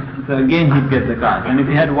so again he'd get the card. And if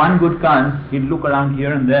he had 1 good card, he'd look around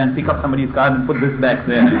here and there and pick up somebody's card and put this back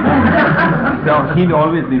there. So he'd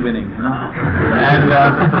always be winning, you know.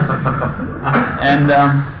 And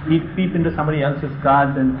he'd peep into somebody else's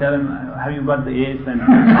cards and tell him, have you got the ace? And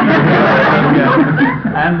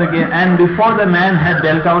before the man had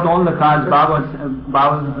dealt out all the cards,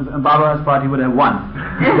 Baba's party would have won.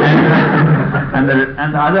 And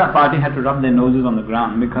the other party had to rub their noses on the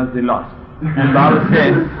ground because they lost. And Baba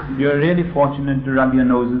said, you're really fortunate to rub your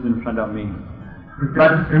noses in front of me.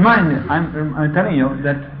 But I'm telling you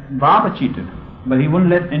that Baba cheated, but he wouldn't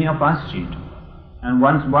let any of us cheat. And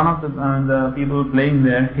once one of the people playing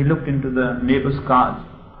there, he looked into the neighbor's cards,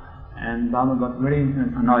 and Baba got very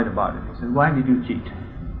annoyed about it. He said, why did you cheat? He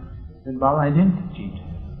said, Baba, I didn't cheat.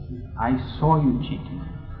 I saw you cheating.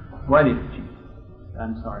 Why did you cheat?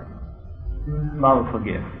 I'm sorry. Baba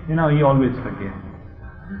forgave. You know, he always forgave.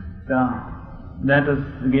 So that was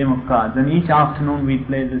the game of cards, and each afternoon we'd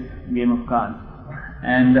play this game of cards,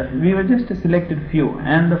 and we were just a selected few,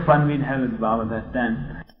 and the fun we'd have with Baba that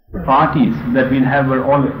time. The parties that we'd have were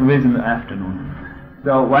always in the afternoon.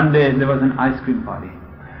 So one day there was an ice cream party,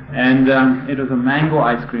 and it was a mango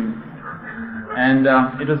ice cream, and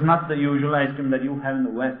it was not the usual ice cream that you have in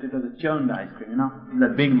the West. It was a churned ice cream, you know, the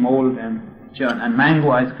big mold and churn, and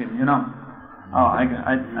mango ice cream, you know. Oh, I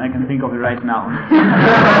can think of it right now.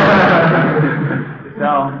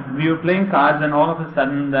 So we were playing cards, and all of a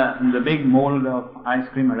sudden the big mold of ice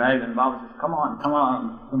cream arrived, and Baba says, come on,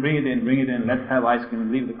 bring it in, let's have ice cream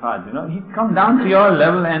and leave the cards. You know, he'd come down to your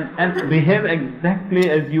level and behave exactly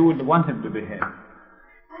as you would want him to behave.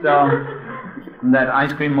 So that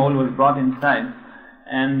ice cream mold was brought inside,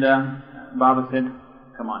 and Baba said,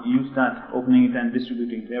 come on, you start opening it and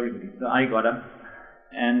distributing to everybody. So I got up,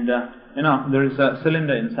 and you know, there is a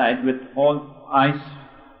cylinder inside with all ice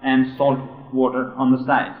and salt water on the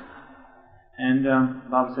sides. And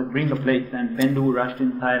Baba said, bring the plates, and Pendu rushed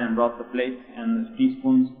inside and brought the plates and the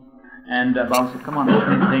teaspoons, and Baba said, come on,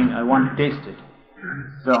 open the thing, I want to taste it.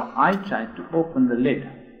 So I tried to open the lid,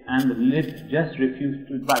 and the lid just refused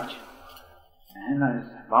to budge. And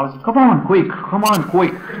Baba said, come on, quick,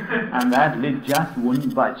 and that lid just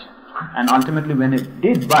wouldn't budge. And ultimately when it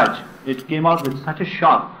did budge, it came out with such a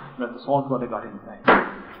shock that the salt water got inside.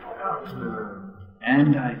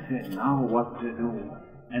 And I said, now what to do?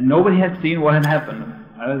 And nobody had seen what had happened.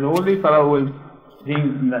 I was the only fellow who was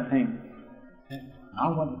seeing that thing.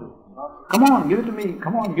 Now what to do? Come on, give it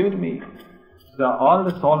to me. So all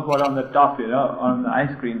the salt water on the top, you know, on the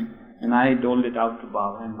ice cream, and I doled it out to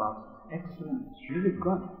Baba, and Baba said, excellent, it's really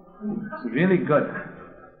good. It's really good.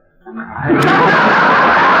 And I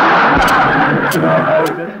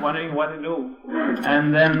was just wondering what to do.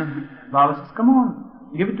 And then Baba says, come on,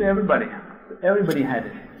 give it to everybody. So everybody had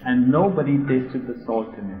it, and nobody tasted the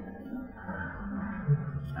salt in it.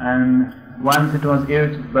 And once it was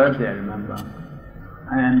Eric's birthday, I remember,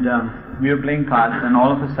 and we were playing cards, and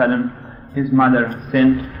all of a sudden his mother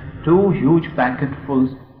sent 2 huge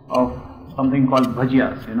packetfuls of something called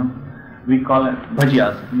bhajiyas, you know. We call it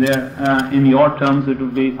bhajiyas. They're, in your terms, it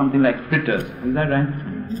would be something like fritters. Is that right?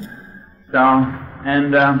 So,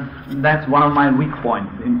 and that's one of my weak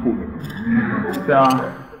points in food. So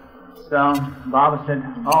Baba said,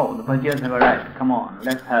 oh, the bhajiyas have arrived. Come on,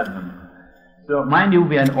 let's have them. So, mind you,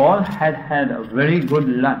 we had all had a very good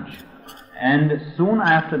lunch. And soon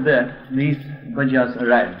after that, these bhajiyas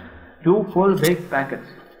arrived. 2 full baked packets.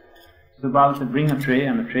 So Baba said, bring a tray,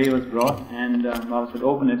 and a tray was brought, and Baba said,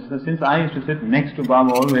 open it. So since I used to sit next to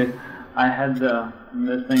Baba always, I had the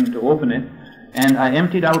thing to open it, and I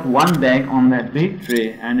emptied out 1 bag on that big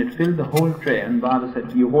tray, and it filled the whole tray, and Baba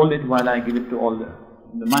said, you hold it while I give it to all the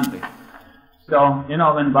monthly. So, you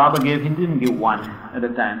know, when Baba gave, he didn't give 1 at a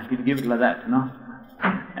time, he'd give it like that, you know.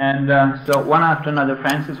 And so one after another,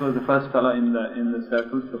 Francis was the first fellow in the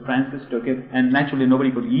circle, so Francis took it, and naturally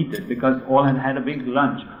nobody could eat it because all had had a big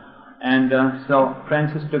lunch. And so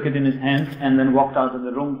Francis took it in his hands and then walked out of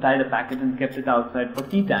the room, tied a packet and kept it outside for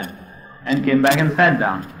tea time, and came back and sat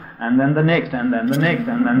down. And then the next, and then the next,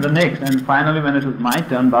 and then the next, and finally when it was my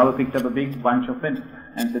turn, Baba picked up a big bunch of it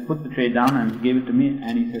and said, put the tray down, and he gave it to me,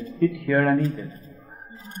 and he said, sit here and eat it.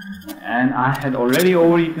 And I had already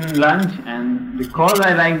overeaten lunch, and because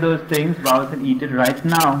I like those things, Baba said, eat it right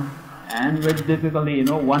now. And with difficulty,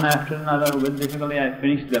 one after another, with difficulty I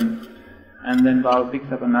finished them. And then Baba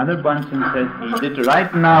picks up another bunch and says, eat it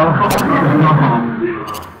right now.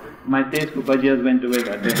 My taste for bhajiyas went away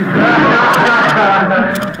that day.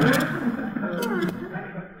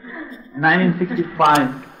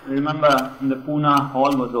 1965, remember, the Pune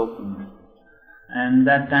hall was opened. And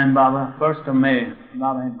that time Baba, 1st of May,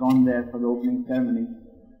 Baba had gone there for the opening ceremony.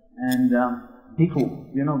 And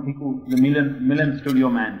Bhikkhu, Bhikkhu, the Milan studio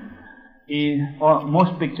man,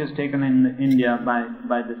 most pictures taken in India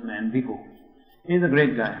by this man, Bhikkhu. He's a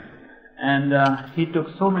great guy. And he took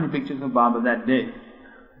so many pictures of Baba that day.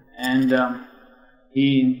 And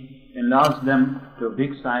he enlarged them to a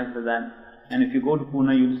big size for that. And if you go to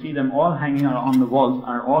Pune, you'll see them all hanging on the walls,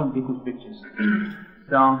 are all Bhikkhu's pictures.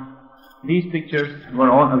 So, these pictures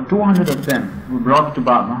were all, 200 of them were brought to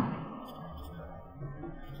Baba.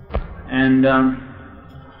 And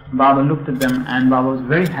Baba looked at them, and Baba was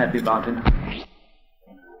very happy about it.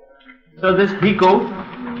 So this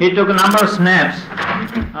Bhikkhu, he took a number of snaps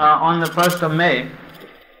on the 1st of May,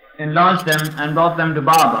 enlarged them and brought them to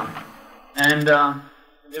Baba. And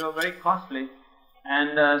they were very costly.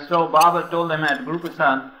 And so Baba told them at Guru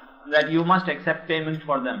Prasad that you must accept payment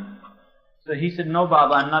for them. So he said, no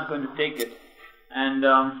Baba, I'm not going to take it. And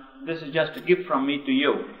this is just a gift from me to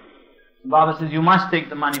you. So Baba says, you must take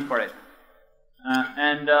the money for it.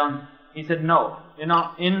 And he said, no.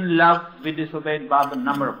 In love we disobeyed Baba a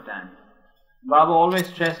number of times. Baba always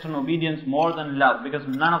stressed on obedience more than love, because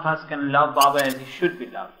none of us can love Baba as he should be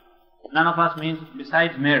loved. None of us means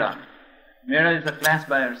besides Mehra. Mehra is a class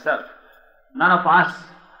by herself. None of us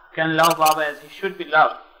can love Baba as he should be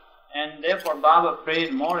loved. And therefore Baba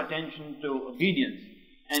paid more attention to obedience.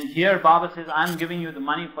 And here Baba says, I'm giving you the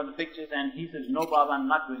money for the pictures, and he says, no Baba, I'm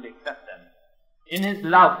not going to accept them. In his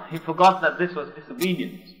love, he forgot that this was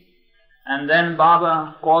disobedience. And then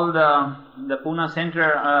Baba called the Pune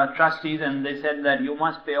Center trustees, and they said that you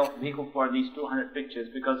must pay off Bhikkhu for these 200 pictures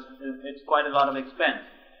because it's quite a lot of expense.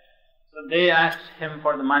 So they asked him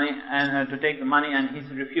for the money and to take the money, and he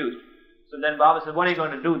refused. So then Baba said, what are you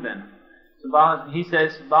going to do then? So he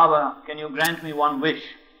says, Baba, can you grant me one wish?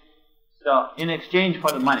 So in exchange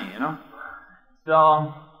for the money,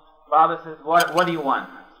 So Baba says, what do you want?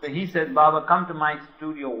 So he said, Baba, come to my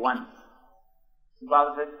studio once. So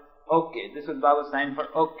Baba said, okay. This was Baba's sign for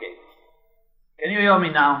okay. Can you hear me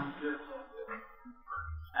now?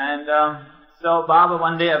 And so Baba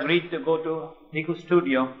one day agreed to go to Bhikkhu's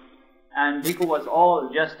studio, and Bhikkhu was all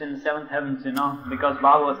just in 7th heavens, because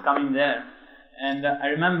Baba was coming there. And I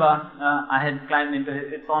remember I had climbed into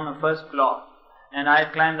it's on the 1st floor, and I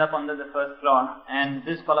had climbed up under the 1st floor, and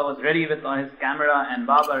this fellow was ready with his camera, and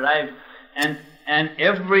Baba arrived, and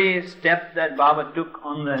every step that Baba took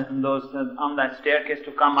on that staircase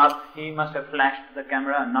to come up, he must have flashed the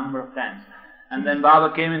camera a number of times. And then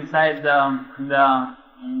Baba came inside the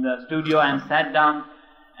studio and sat down,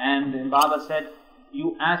 and Baba said,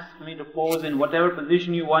 you asked me to pose in whatever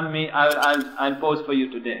position you want me, I'll pose for you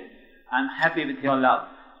today. I'm happy with your love.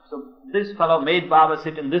 So this fellow made Baba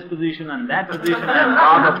sit in this position and that position, and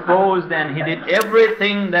Baba posed, and he did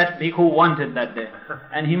everything that Bhikkhu wanted that day.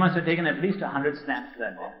 And he must have taken at least 100 snaps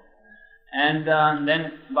that day. And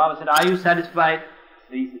then Baba said, are you satisfied?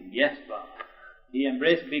 So he said, yes, Baba. He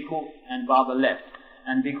embraced Bhikkhu, and Baba left.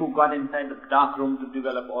 And Bhikkhu got inside the dark room to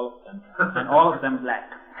develop all of them. And all of them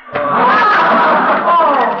black.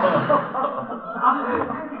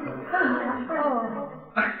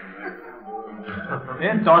 They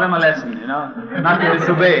taught him a lesson, not to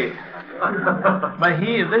disobey. But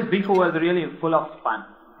this Bhikkhu was really full of fun.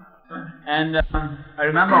 And I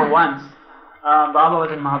remember once, Baba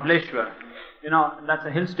was in Mahabaleshwar. That's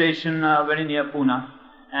a hill station very near Pune.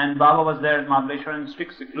 And Baba was there at Mahabaleshwar in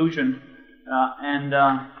strict seclusion. And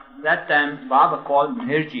that time Baba called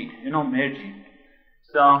Meherji, Meherji.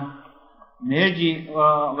 So Meherji,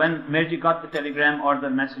 when Meherji got the telegram or the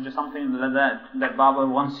message or something like that Baba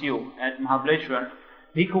wants you at Mahabaleshwar,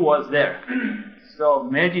 Bhikkhu was there. So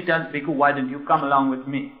Meherji tells Bhikkhu, why don't you come along with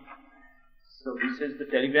me? So he says, the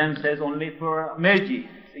telegram says only for Meherji.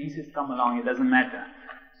 So he says, come along, it doesn't matter.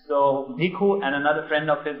 So Bhikkhu and another friend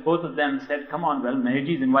of his, both of them said, come on, well,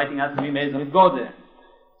 Meherji is inviting us, we may as well go there.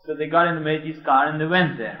 So they got into Meherji's car and they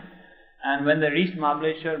went there. And when they reached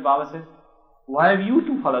Mahabaleshwar, Baba said, why have you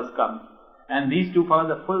two fellows come? And these two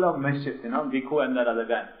fellows are full of mischief, Bhikkhu and that other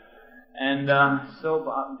guy. And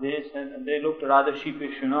so they said, they looked rather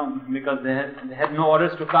sheepish, because they had no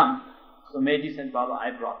orders to come. So Meherji said, Baba,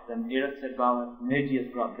 I brought them. Erat said, Baba, Meherji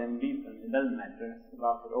has brought them, leave them, it doesn't matter. So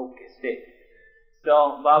Baba said, okay, stay.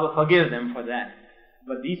 So Baba forgave them for that.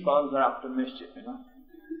 But these fellows were up to mischief,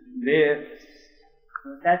 They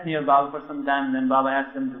sat near Baba for some time, then Baba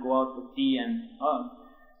asked them to go out for tea and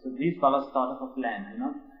so these fellows thought of a plan,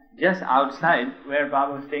 Just outside where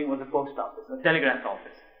Baba was staying was a post office, a telegraph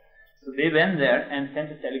office. So they went there and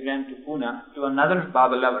sent a telegram to Pune to another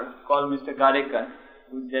Baba lover called Mr. Gadekar,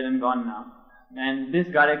 who's dead and gone now. And this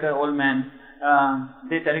Gadekar, old man,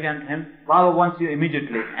 they telegrammed him, Baba wants you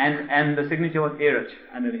immediately, and the signature was Erach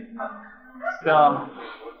underneath.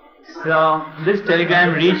 So this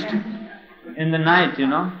telegram reached in the night,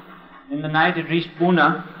 In the night it reached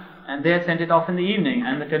Pune, and they had sent it off in the evening,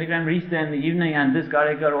 and the telegram reached there in the evening, and this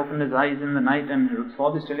Gadekar opened his eyes in the night and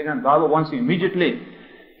saw this telegram, Baba wants you immediately.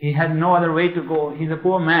 He had no other way to go. He's a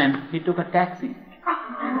poor man. He took a taxi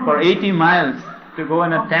for 80 miles to go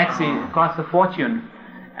in a taxi. It cost a fortune.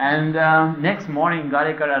 And next morning,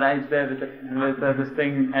 Gadekar arrives there with this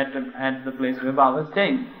thing at the place where Baba was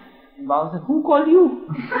staying. And Baba said, who called you?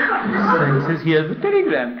 So he says, here's the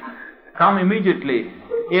telegram. Come immediately.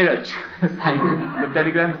 Erach. The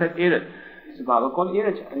telegram said Erach. So Baba called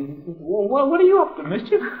Erach. And he says, what are you up to,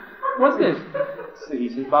 mischief? What's this? So he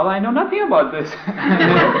says, Baba, I know nothing about this.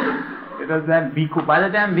 It was that Bhikkhu. By the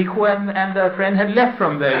time Bhikkhu and the friend had left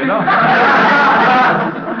from there,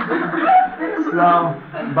 So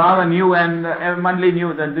Baba knew and Mandli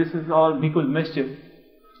knew that this is all Bhikkhu's mischief.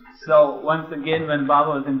 So once again when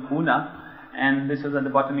Baba was in Pune, and this was at the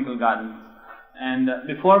Botanical Gardens, and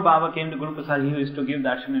before Baba came to Guru Prasad, he used to give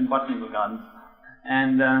darshan in Botanical Gardens.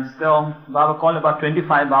 And so Baba called about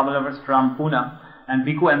 25 Baba lovers from Pune, and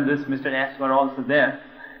Bhikkhu and this Mr. S were also there.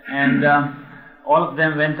 And all of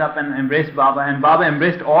them went up and embraced Baba, and Baba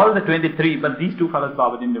embraced all the 23, but these two fellows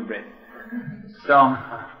Baba didn't embrace. So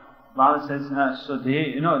Baba says, so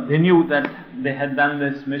they knew that they had done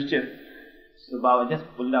this mischief. So Baba just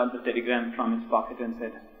pulled out the telegram from his pocket and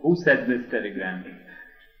said, who said this telegram?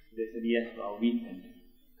 They said, yes, Baba, we sent it.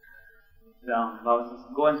 So Baba says,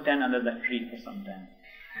 go and stand under that tree for some time.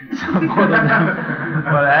 So both of them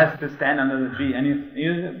were asked to stand under the tree. And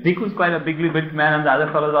Bhikkhu's quite a bigly built man, and the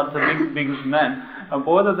other fellow is also a big man. And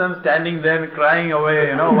both of them standing there crying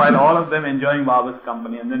away, while all of them enjoying Baba's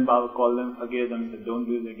company. And then Baba called them, forgave them, said, don't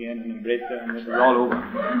do this again, and embraced them, and it was all over.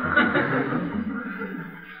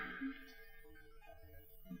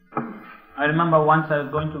 I remember once I was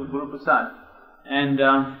going to Guru Prasad, and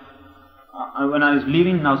when I was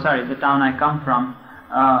leaving Navsari, the town I come from,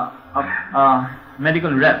 a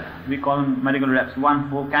medical rep, we call them medical reps, one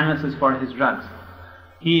who canvasses for his drugs.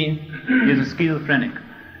 He is a schizophrenic,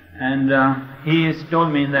 and he has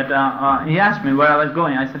told me that, he asked me where I was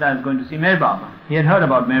going. I said I was going to see Meher Baba. He had heard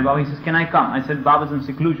about Meher Baba. He says, can I come? I said, Baba's in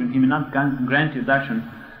seclusion. He may not grant you darshan.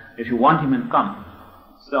 If you want him, and come.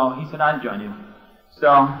 So he said, I'll join you.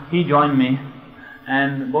 So he joined me,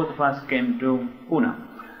 and both of us came to Pune.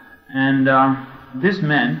 And this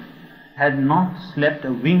man had not slept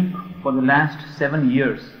a wink for the last 7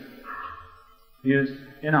 years. He was,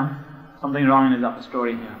 something wrong in his upper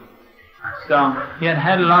story here. So he had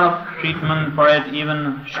had a lot of treatment for it,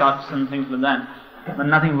 even shots and things like that, but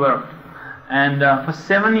nothing worked. And for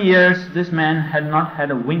 7 years, this man had not had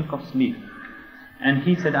a wink of sleep. And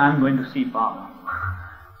he said, I'm going to see Baba.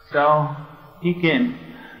 So he came,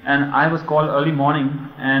 and I was called early morning,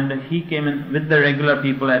 and he came in with the regular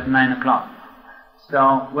people at 9 o'clock.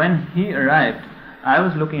 So when he arrived, I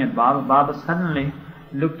was looking at Baba. Baba suddenly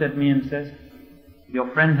looked at me and says, your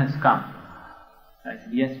friend has come. I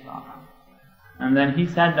said, yes, Baba. And then he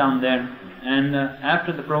sat down there, and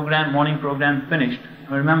after the morning program finished,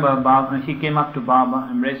 I remember Baba, he came up to Baba,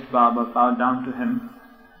 embraced Baba, bowed down to him,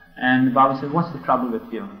 and Baba said, what's the trouble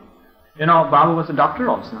with you? Baba was a doctor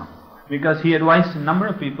also, because he advised a number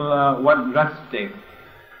of people what drugs to take.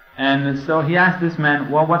 And so he asked this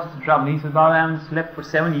man, well, what's the trouble? He said, Baba, I haven't slept for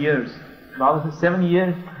 7 years. Baba said, 7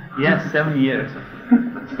 years? Yes, 7 years.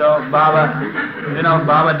 So Baba,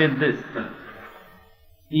 Baba did this.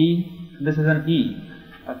 This is an E,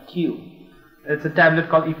 a Q. It's a tablet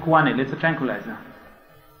called Equanil, it's a tranquilizer.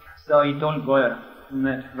 So he told Goya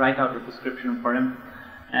to write out a prescription for him,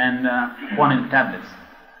 and Equanil tablets.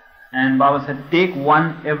 And Baba said, take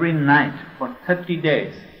one every night for 30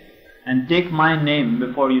 days. and take my name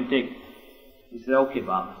before you take it. He said, okay,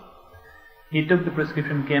 Baba. He took the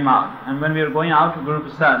prescription, came out, and when we were going out to Guru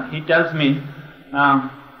Prasad, he tells me,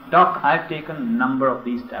 Doc, I've taken a number of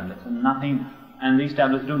these tablets and these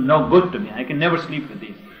tablets do no good to me. I can never sleep with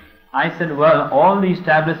these. I said, well, all these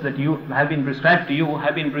tablets that you have been prescribed to you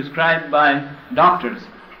have been prescribed by doctors.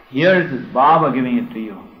 Here is this Baba giving it to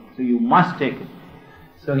you, so you must take it.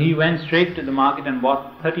 So he went straight to the market and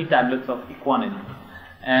bought 30 tablets of equanimity.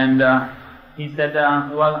 And he said,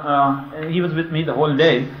 he was with me the whole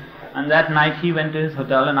day, and that night he went to his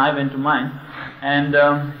hotel and I went to mine,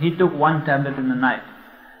 and he took one tablet in the night,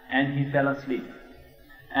 and he fell asleep.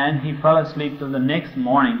 And he fell asleep till the next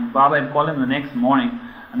morning. Baba had called him the next morning,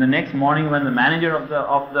 and the next morning when the manager of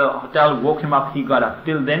the hotel woke him up, he got up.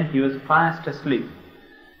 Till then he was fast asleep.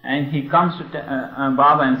 And he comes to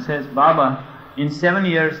Baba and says, Baba, in 7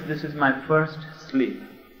 years this is my first sleep.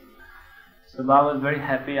 So Baba was very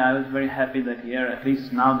happy. I was very happy that here at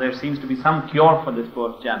least now there seems to be some cure for this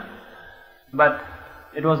poor chap. But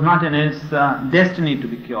it was not in his destiny to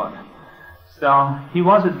be cured. So he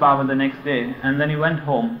was with Baba the next day, and then he went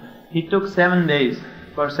home. He took 7 days,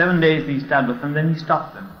 for 7 days these tablets, and then he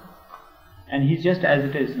stopped them. And he's just as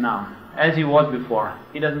it is now, as he was before.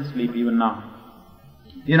 He doesn't sleep even now.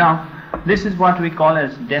 You know, this is what we call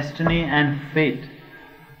as destiny and fate.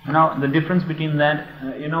 You know, the difference between that,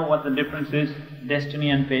 you know what the difference is, destiny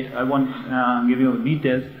and fate. I won't give you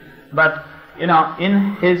details. But, you know,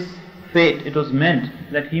 in his fate it was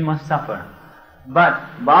meant that he must suffer.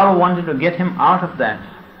 But Baba wanted to get him out of that,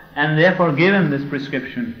 and therefore gave him this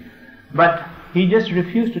prescription. But he just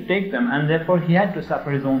refused to take them, and therefore he had to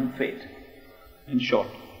suffer his own fate, in short.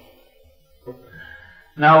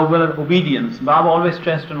 Now, well, obedience. Baba always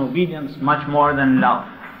stressed on obedience much more than love.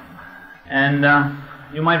 And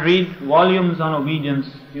you might read volumes on obedience,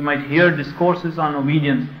 you might hear discourses on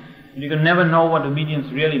obedience, but you can never know what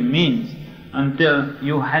obedience really means until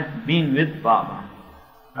you had been with Baba.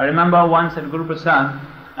 I remember once at Guru Prasad,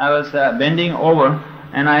 I was bending over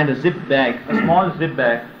and I had a zip bag, a small zip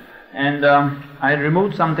bag, and I had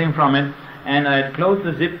removed something from it and I had closed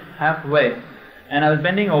the zip halfway, and I was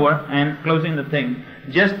bending over and closing the thing.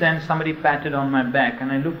 Just then somebody patted on my back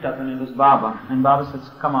and I looked up and it was Baba, and Baba says,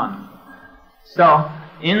 come on. So,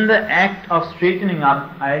 in the act of straightening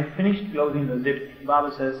up, I finished closing the zip.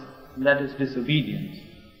 Baba says, that is disobedience.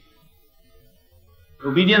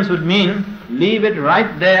 Obedience would mean, leave it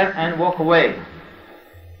right there and walk away.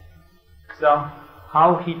 So,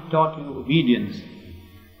 how he taught you obedience.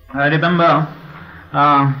 I remember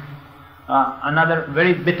another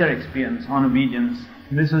very bitter experience on obedience.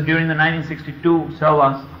 This was during the 1962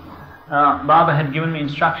 Savas. Baba had given me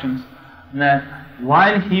instructions that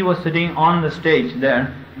while he was sitting on the stage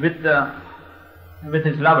there with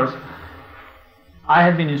his lovers, I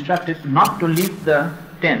had been instructed not to leave the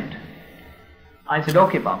tent. I said,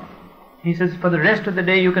 okay, Baba. He says, for the rest of the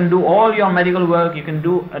day you can do all your medical work, you can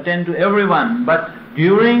attend to everyone, but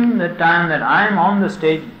during the time that I am on the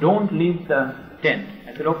stage, don't leave the tent.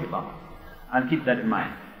 I said, okay, Baba. I'll keep that in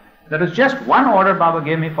mind. That was just one order Baba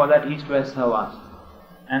gave me for that East-West Savas.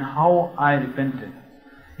 And how I repented.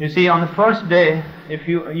 You see, on the first day, if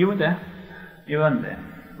you were there? You weren't there.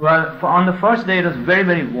 Well, on the first day it was very,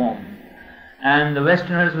 very warm. And the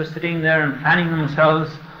Westerners were sitting there and fanning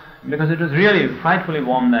themselves because it was really frightfully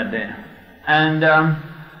warm that day. And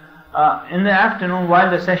in the afternoon, while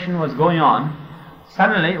the session was going on,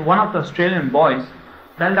 suddenly one of the Australian boys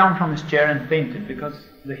fell down from his chair and fainted because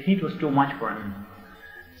the heat was too much for him.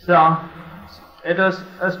 So, it was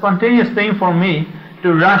a spontaneous thing for me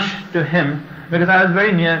to rush to him because I was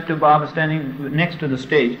very near to Baba, standing next to the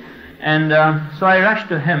stage. And so I rushed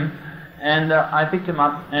to him and I picked him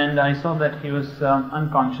up and I saw that he was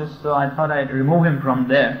unconscious, so I thought I'd remove him from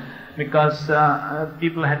there because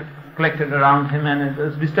people had collected around him and it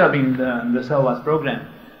was disturbing the Savas program.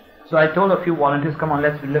 So I told a few volunteers, come on,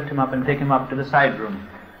 let's lift him up and take him up to the side room.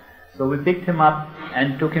 So we picked him up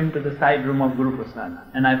and took him to the side room of Guru Prasad.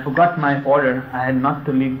 And I forgot my order, I had not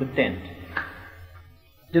to leave the tent.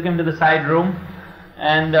 Took him to the side room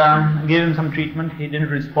and gave him some treatment. He didn't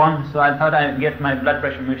respond, so I thought I'd get my blood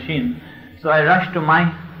pressure machine. So I rushed to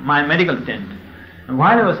my medical tent. And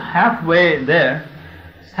while I was halfway there,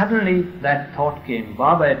 suddenly that thought came.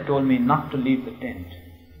 Baba had told me not to leave the tent.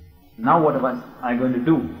 Now what was I going to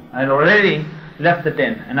do? I had already left the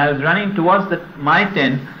tent and I was running towards my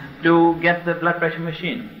tent to get the blood pressure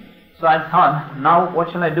machine. So I thought, now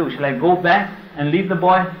what shall I do? Shall I go back and leave the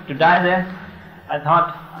boy to die there? I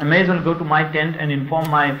thought I may as well go to my tent and inform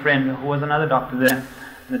my friend, who was another doctor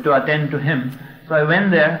there, to attend to him. So I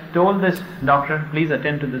went there, told this doctor, please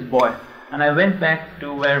attend to this boy. and I went back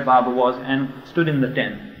to where Baba was and stood in the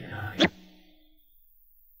tent.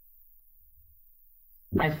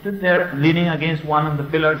 I stood there leaning against one of the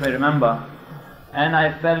pillars, I remember, and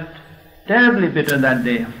I felt terribly bitter that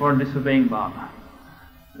day for disobeying Baba.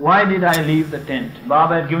 Why did I leave the tent?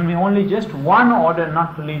 Baba had given me only just one order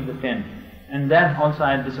not to leave the tent, and that also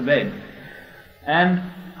I had disobeyed. And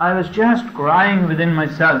I was just crying within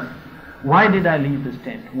myself, why did I leave this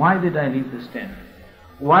tent? Why did I leave this tent?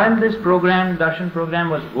 While this program, darshan program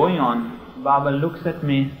was going on, Baba looks at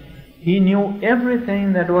me. He knew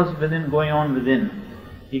everything that was going on within.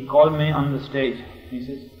 He called me on the stage. He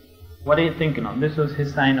says, what are you thinking of? This was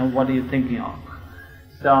his sign of what are you thinking of.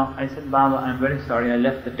 So I said, Baba, I'm very sorry, I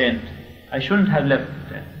left the tent. I shouldn't have left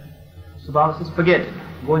the tent. So Baba says, forget it,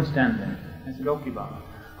 go and stand there. I said, okay, Baba.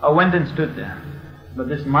 I went and stood there. But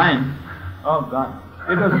this mind, oh God,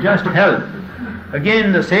 it was just hell.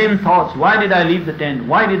 Again the same thoughts, why did I leave the tent?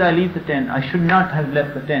 Why did I leave the tent? I should not have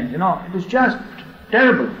left the tent. You know, it was just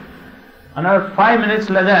terrible. Another 5 minutes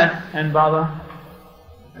like that, and Baba,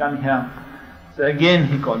 come here. So again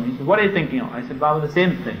he called me. He said, what are you thinking of? I said, Baba, the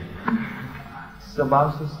same thing. So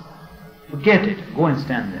Baba says, forget it, go and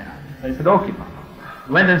stand there. So I said, okay, Baba.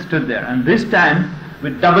 Went and stood there, and this time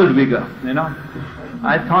with double vigor, you know.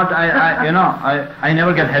 I thought I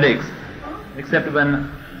never get headaches, except when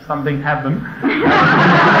something happened.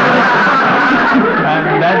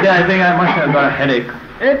 And that day I think I must have got a headache.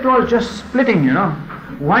 It was just splitting, you know.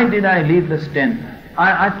 Why did I leave this tent?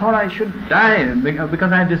 I thought I should die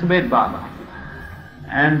because I had disobeyed Baba.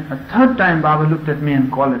 And a third time Baba looked at me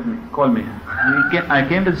and called me. I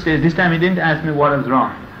came to the stage. This time he didn't ask me what was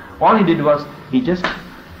wrong. All he did was, he just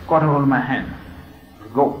caught hold of my hand.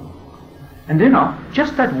 Go. And you know,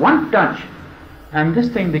 just that one touch, and this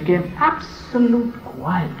thing became absolute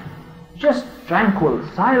quiet. Just tranquil,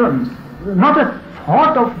 silence. Not a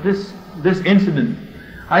thought of this incident.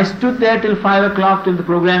 I stood there till 5 o'clock, till the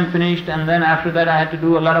program finished, and then after that I had to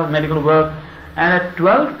do a lot of medical work. And at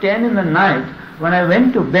 12:10 in the night, when I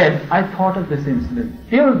went to bed, I thought of this incident.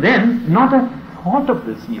 Till then, not a thought of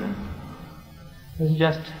this even. It was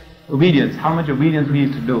just obedience, how much obedience we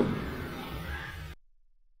used to do.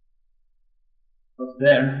 Was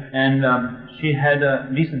there, and she had a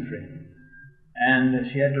dysentery, and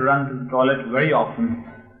she had to run to the toilet very often.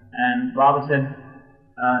 And Baba said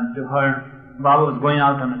to her, Baba was going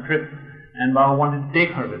out on a trip, and Baba wanted to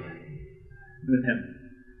take her with him.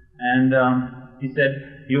 And he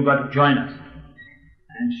said, you got to join us.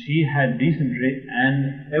 And she had dysentery,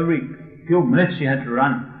 and every few minutes she had to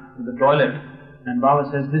run to the toilet. And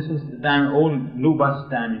Baba says, this is the time, old blue bus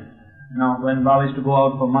timing. You know, when Baba used to go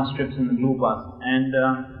out for bus trips in the blue bus. And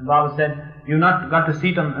Baba said, you not got to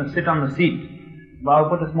sit on the seat. Baba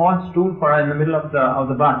put a small stool for her in the middle of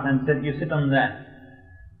the bus and said, you sit on that.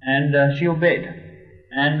 And she obeyed.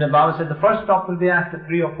 And Baba said, the first stop will be after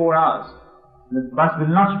 3 or 4 hours. The bus will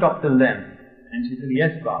not stop till then. And she said,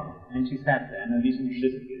 yes, Baba. And she sat there, and a decent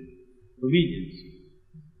discipline. Obedience.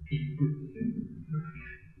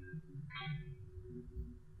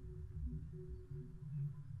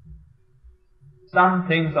 Some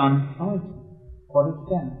things on, what is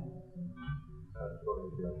 10?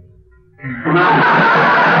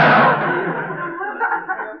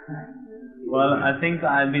 Well, I think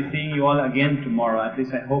I'll be seeing you all again tomorrow. At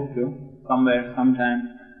least I hope to. Somewhere,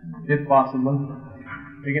 sometime, if possible.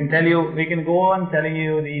 We can go on telling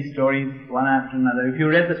you these stories one after another. If you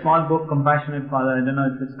read the small book, Compassionate Father, I don't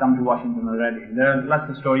know if it's come to Washington already. There are lots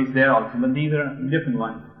of stories there also, but these are different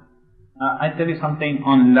ones. I tell you something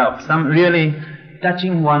on love, some really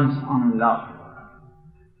touching ones on love.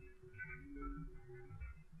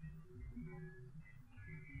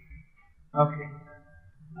 Okay.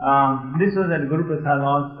 This was at Guru Prasad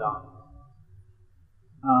also.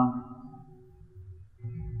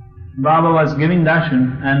 Baba was giving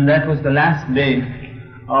darshan, and that was the last day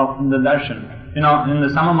of the darshan. You know, in the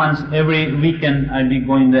summer months, every weekend I'd be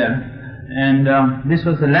going there. And this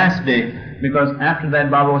was the last day, because after that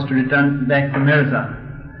Baba was to return back to Mirza.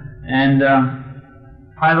 And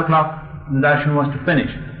 5 o'clock the darshan was to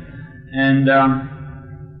finish. And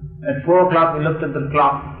at 4 o'clock we looked at the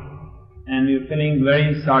clock, and we were feeling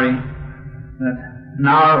very sorry that an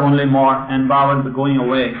hour only more and Baba would be going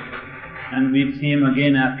away. And we'd see him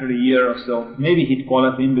again after a year or so. Maybe he'd call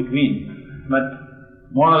us in between. But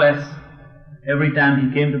more or less, every time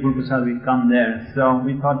he came to Guru Prasad, we'd come there. So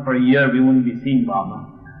we thought for a year we wouldn't be seeing Baba.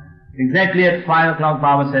 Exactly at 5 o'clock,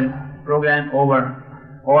 Baba said, program over,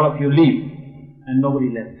 all of you leave. And nobody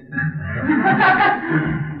left.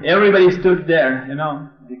 Everybody stood there, you know.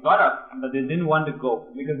 They got up, but they didn't want to go,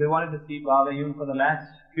 because they wanted to see Baba even for the last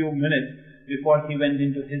few minutes before he went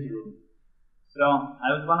into his room. So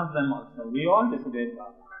I was one of them also. We all disobeyed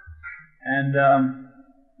Baba. And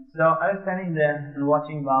so I was standing there and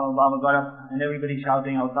watching Baba. Baba got up and everybody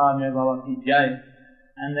shouting, "Avatar MeherBaba Ki Jai."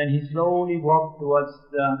 And then he slowly walked towards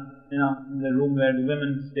the room where the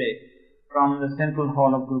women stay, from the central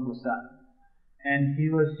hall of Guru Prasad. And he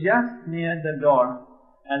was just near the door.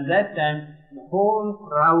 At that time, the whole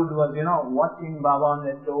crowd was, watching Baba on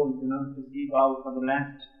their toes, to see Baba for the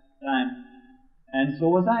last time. And so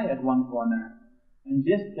was I at one corner. And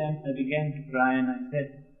just then I began to cry and I said,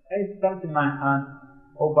 I felt in my heart,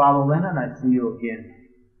 "Oh Baba, when will I see you again?"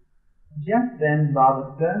 Just then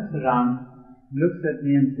Baba turns around, looks at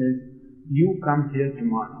me and says, "You come here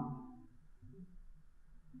tomorrow."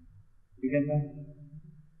 You get that?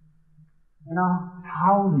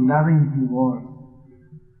 How loving he was.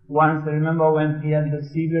 Once I remember when he had the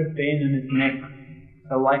severe pain in his neck,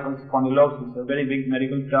 cervical spondylosis, a very big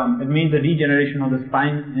medical term. It means the degeneration of the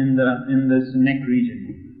spine in this neck region.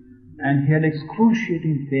 And he had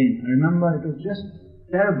excruciating pain. I remember it was just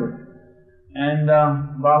terrible. And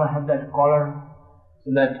Baba had that collar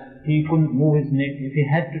so that he couldn't move his neck. If he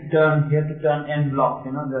had to turn en bloc,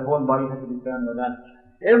 the whole body had to be turned like that.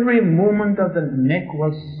 Every movement of the neck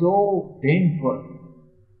was so painful.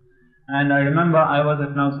 And I remember I was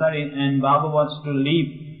at Navsari and Baba was to leave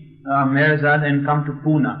Meherzad and come to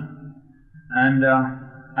Pune. And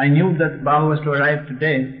I knew that Baba was to arrive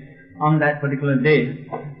today, on that particular day.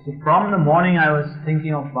 So from the morning I was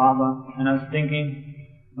thinking of Baba, and I was thinking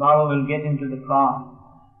Baba will get into the car.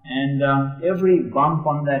 And every bump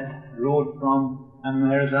on that road from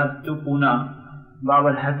Meherzad to Pune,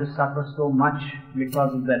 Baba had to suffer so much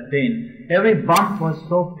because of that pain. Every bump was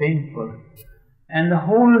so painful. And the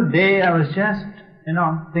whole day I was just,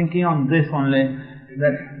 thinking on this only,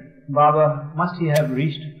 that Baba, must he have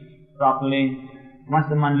reached properly? Must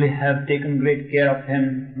the Mandali have taken great care of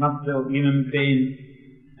him, not to give him pain?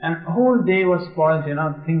 And the whole day was spoiled,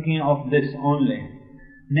 thinking of this only.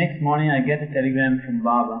 Next morning I get a telegram from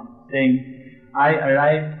Baba saying, "I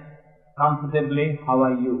arrived comfortably, how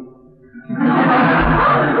are you?"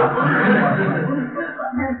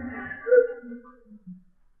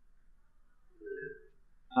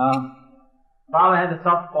 Baba had a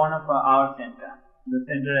soft corner for our center, the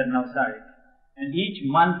center at Navsari. And each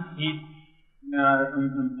month he'd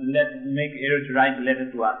make Aaron to write a letter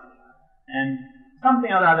to us. And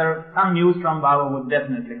something or other, some news from Baba would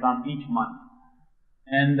definitely come each month.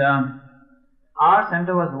 And our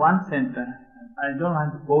center was one center. I don't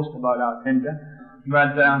want to boast about our center,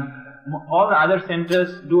 but all the other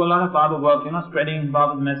centers do a lot of Baba work, spreading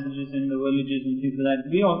Baba's messages in the villages and things like that.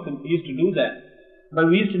 We also used to do that. But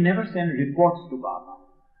we used to never send reports to Baba.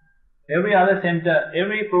 Every other center,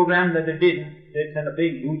 every program that they did, they'd send a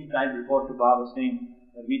big, huge type report to Baba saying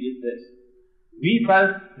that we did this. We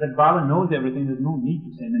felt that Baba knows everything, there's no need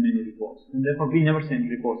to send him any reports. And therefore we never sent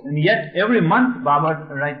reports. And yet, every month Baba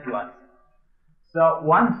would write to us. So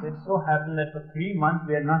once it so happened that for 3 months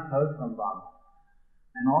we had not heard from Baba.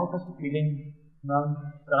 And all of us were feeling,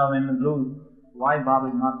 sort of in the blues, why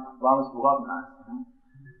Baba's forgotten us.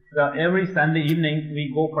 So every Sunday evening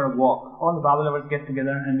we go for a walk. All the Baba lovers get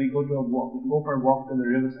together and we go to a walk. We go for a walk to the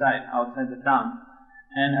riverside outside the town.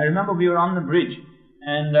 And I remember we were on the bridge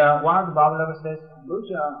and one of the Baba lovers says,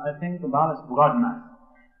 "Bharucha, I think the Baba has forgotten us.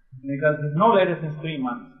 Because there's no letter since 3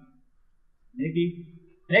 months." Maybe.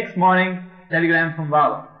 Next morning, telegram from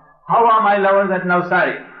Baba. "How are my lovers at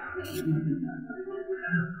Navsari?"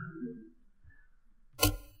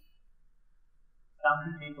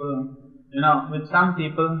 Some people, with some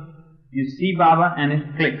people, you see Baba and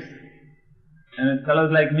it clicks. And with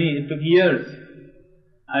fellows like me, it took years.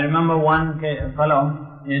 I remember one fellow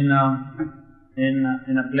in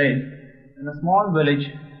a place, in a small village.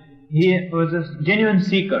 He was a genuine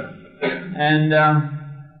seeker. And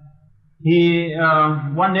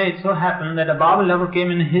one day it so happened that a Baba lover came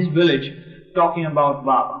in his village talking about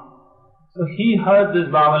Baba. So he heard this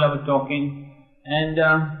Baba lover talking, and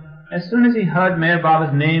as soon as he heard Meher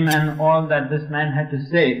Baba's name and all that this man had to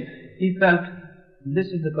say, he felt, this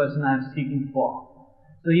is the person I am seeking for.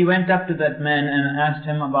 So he went up to that man and asked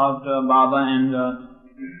him about Baba and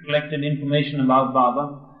collected information about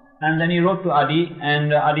Baba. And then he wrote to Adi,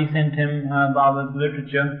 and Adi sent him Baba's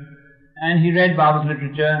literature. And he read Baba's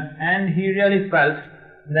literature, and he really felt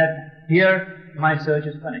that here my search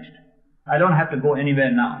is finished. I don't have to go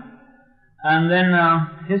anywhere now. And then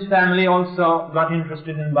his family also got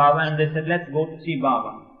interested in Baba, and they said, let's go to see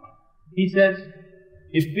Baba. He says,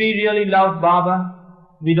 if we really love Baba,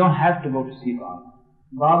 we don't have to go to see Baba.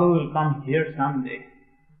 Baba will come here someday.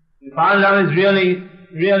 If our love is really,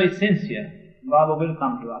 really sincere, Baba will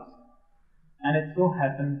come to us. And it so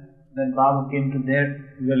happened that Baba came to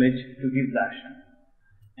their village to give darshan.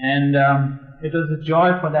 And it was a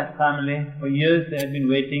joy for that family. For years they had been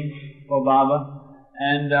waiting for Baba,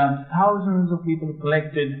 and thousands of people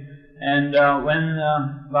collected. And when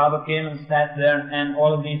Baba came and sat there, and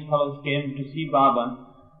all of these fellows came to see Baba,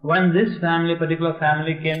 when this family, particular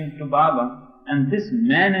family, came to Baba, and this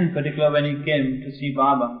man in particular, when he came to see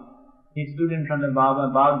Baba, he stood in front of Baba,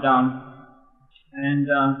 bowed down, and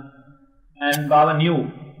Baba knew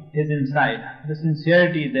his inside, the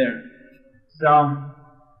sincerity there. So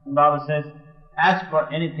Baba says, ask for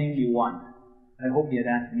anything you want. I hope he had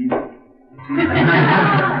asked me.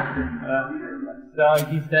 So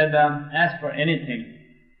he said, ask for anything.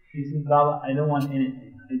 He says, Baba, I don't want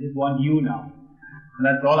anything. I just want you now.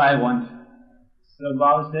 That's all I want. So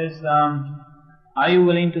Baba says, are you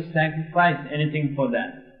willing to sacrifice anything for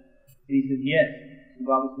that? He says, yes. So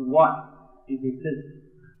Baba says, what? He says, this.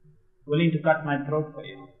 Willing to cut my throat for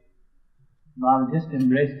you. Baba just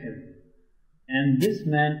embraced him. And this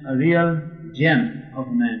man, a real gem of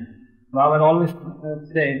man. Baba would always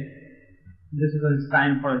say, this is a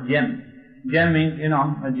sign for a gem. Gem means,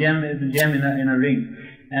 a gem is a gem in a ring.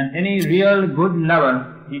 And any real good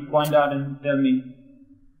lover, he'd point out and tell me,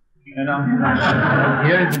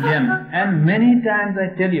 here is a gem. And many times I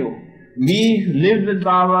tell you, we lived with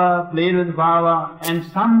Baba, played with Baba, and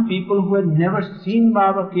some people who had never seen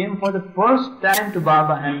Baba came for the first time to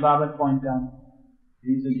Baba, and Baba would point out,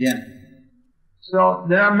 he's a gem. So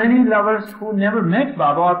there are many lovers who never met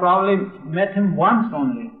Baba, or probably met him once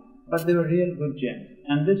only, but they were real good gems.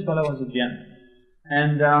 And this fellow was a gem.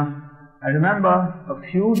 And I remember a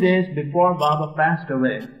few days before Baba passed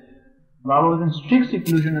away, Baba was in strict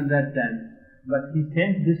seclusion at that time, but he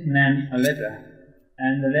sent this man a letter,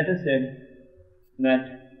 and the letter said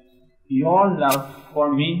that your love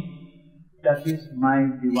for me touches my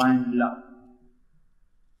divine love.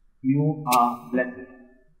 You are blessed.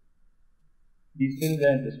 He's still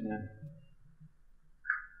there, this man.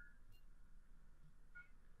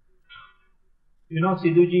 You know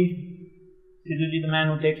Sidhuji? Sidhuji, the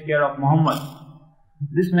man who takes care of Muhammad.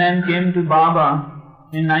 This man came to Baba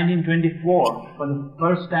in 1924. For the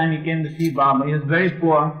first time he came to see Baba. He was very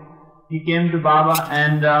poor. He came to Baba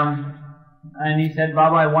and he said,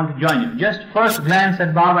 Baba, I want to join you. Just first glance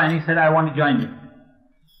at Baba and he said, I want to join you.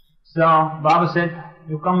 So Baba said,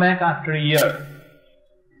 you come back after a year.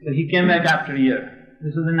 So he came back after a year.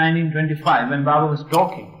 This was in 1925 when Baba was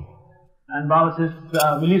talking. And Baba says,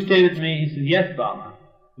 will you stay with me? He says, yes, Baba.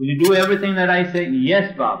 Will you do everything that I say?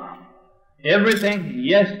 Yes, Baba. Everything?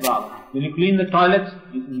 Yes, Baba. Will you clean the toilets?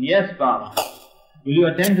 He says, yes, Baba. Will you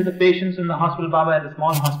attend to the patients in the hospital? Baba had a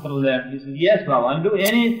small hospital there. He says, yes, Baba. I'll do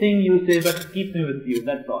anything you say, but keep me with you,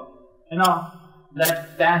 that's all.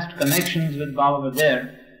 That past connections with Baba were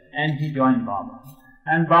there, and he joined Baba.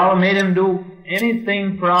 And Baba made him do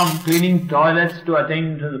anything from cleaning toilets to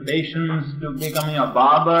attending to the patients to becoming a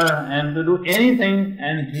barber and to do anything,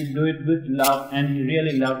 and he'd do it with love, and he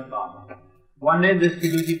really loved Baba. One day this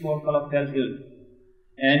Sidhuji poor fellow fell ill,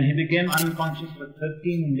 and he became unconscious for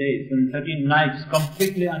 13 days and 13 nights,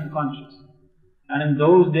 completely unconscious. And in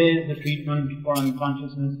those days the treatment for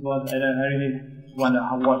unconsciousness was, I really wonder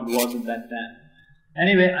what it was at that time.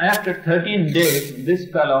 Anyway, after 13 days this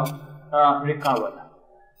fellow recovered.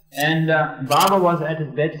 And Baba was at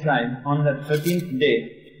his bedside on the 13th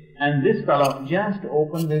day, and this fellow just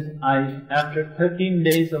opened his eyes after 13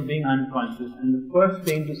 days of being unconscious, and the first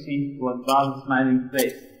thing to see was Baba's smiling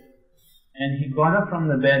face. And he got up from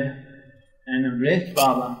the bed and embraced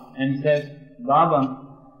Baba and said, Baba,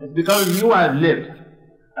 it's because of you I've lived.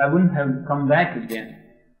 I wouldn't have come back again.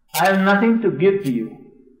 I have nothing to give to you.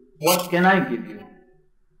 What can I give you?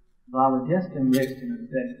 Baba just embraced him and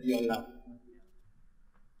said, your love.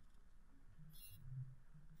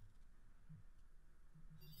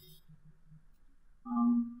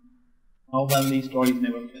 How well these stories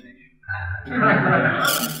never finish. I'll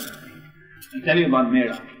tell you about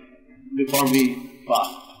Meher before we part.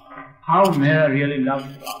 How Meher really loves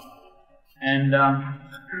Baba. And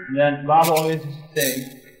that Baba always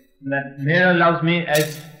says that Meher loves me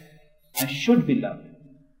as I should be loved.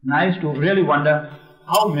 And I used to really wonder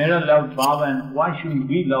how Meher loved Baba and why shouldn't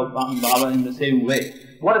we love Baba in the same way?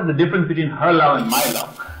 What is the difference between her love and my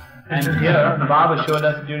love? And here Baba showed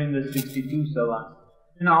us during the 62 Savas.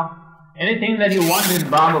 Anything that you wanted,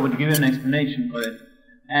 Baba would give you an explanation for it.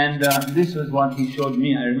 And this was what he showed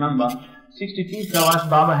me. I remember 62 Savas,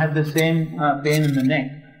 Baba had the same pain in the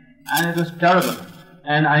neck. And it was terrible.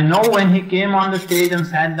 And I know when he came on the stage and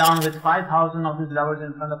sat down with 5,000 of his lovers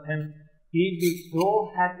in front of him, he'd be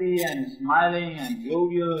so happy and smiling and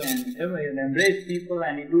jovial and he'd embrace people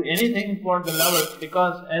and he'd do anything for the lovers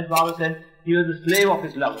because, as Baba said, he was the slave of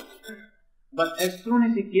his lovers. But as soon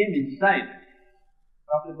as he came inside,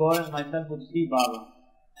 Dr. Gaur and myself would see Baba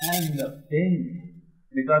and the pain,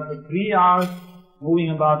 because for 3 hours moving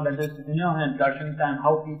about like this, at darshan time,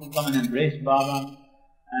 how people come and embrace Baba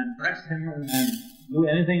and press him and do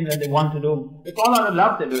anything that they want to do. It's all out of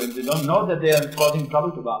love they do it. They don't know that they are causing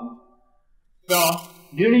trouble to Baba. So,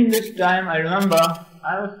 during this time, I remember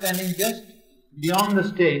I was standing just beyond the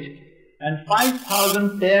stage and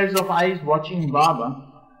 5,000 pairs of eyes watching Baba,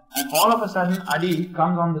 and all of a sudden Adi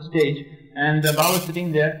comes on the stage and Baba is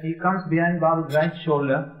sitting there. He comes behind Baba's right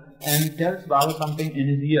shoulder and tells Baba something in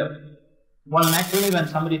his ear. Well, naturally, when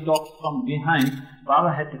somebody talks from behind,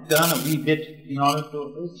 Baba had to turn a wee bit in order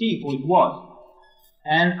to see who it was.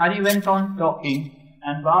 And Adi went on talking,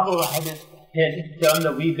 and Baba had his head turned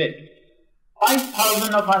a wee bit.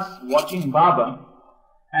 5,000 of us watching Baba,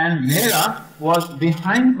 and Mehera was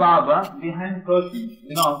behind Baba, behind curtains.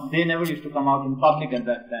 They never used to come out in public at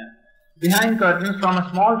that time. Behind curtains, from a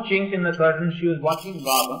small chink in the curtain, she was watching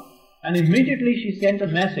Baba, and immediately she sent a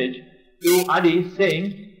message to Adi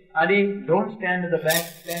saying, Adi, don't stand at the back,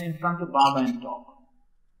 stand in front of Baba and talk.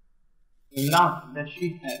 The love that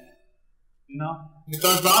she had,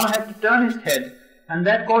 because Baba had to turn his head, and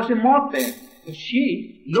that caused him more pain. So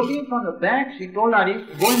she, looking from the back, she told Adi,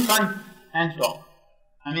 go in front and talk.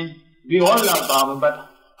 We all love Baba, but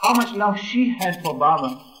how much love she had for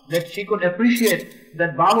Baba, that she could appreciate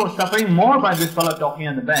that Baba was suffering more by this fellow talking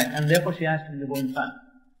at the back, and therefore she asked him to go in front.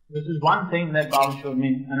 This is one thing that Baba showed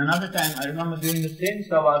me. And another time, I remember during the same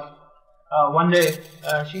savas, one day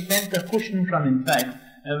she sent a cushion from inside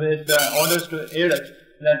with orders to Erak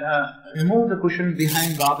that remove the cushion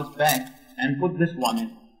behind Baba's back and put this one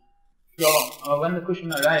in. So when the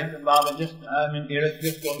cushion arrived, Baba Erak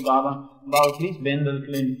just told Baba, please bend a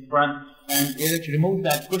little in front, and Erak removed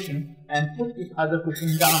that cushion and put this other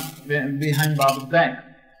cushion down behind Baba's back.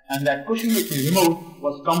 And that cushion which he removed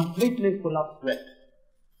was completely full of sweat.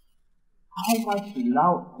 How much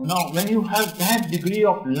love, when you have that degree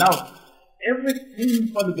of love, everything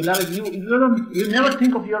for the beloved, you never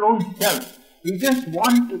think of your own self. You just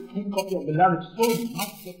want to think of your beloved, so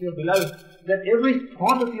much of your beloved, that every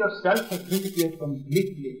thought of yourself has disappeared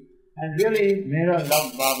completely. And really, Mehera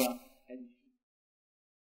loved Baba.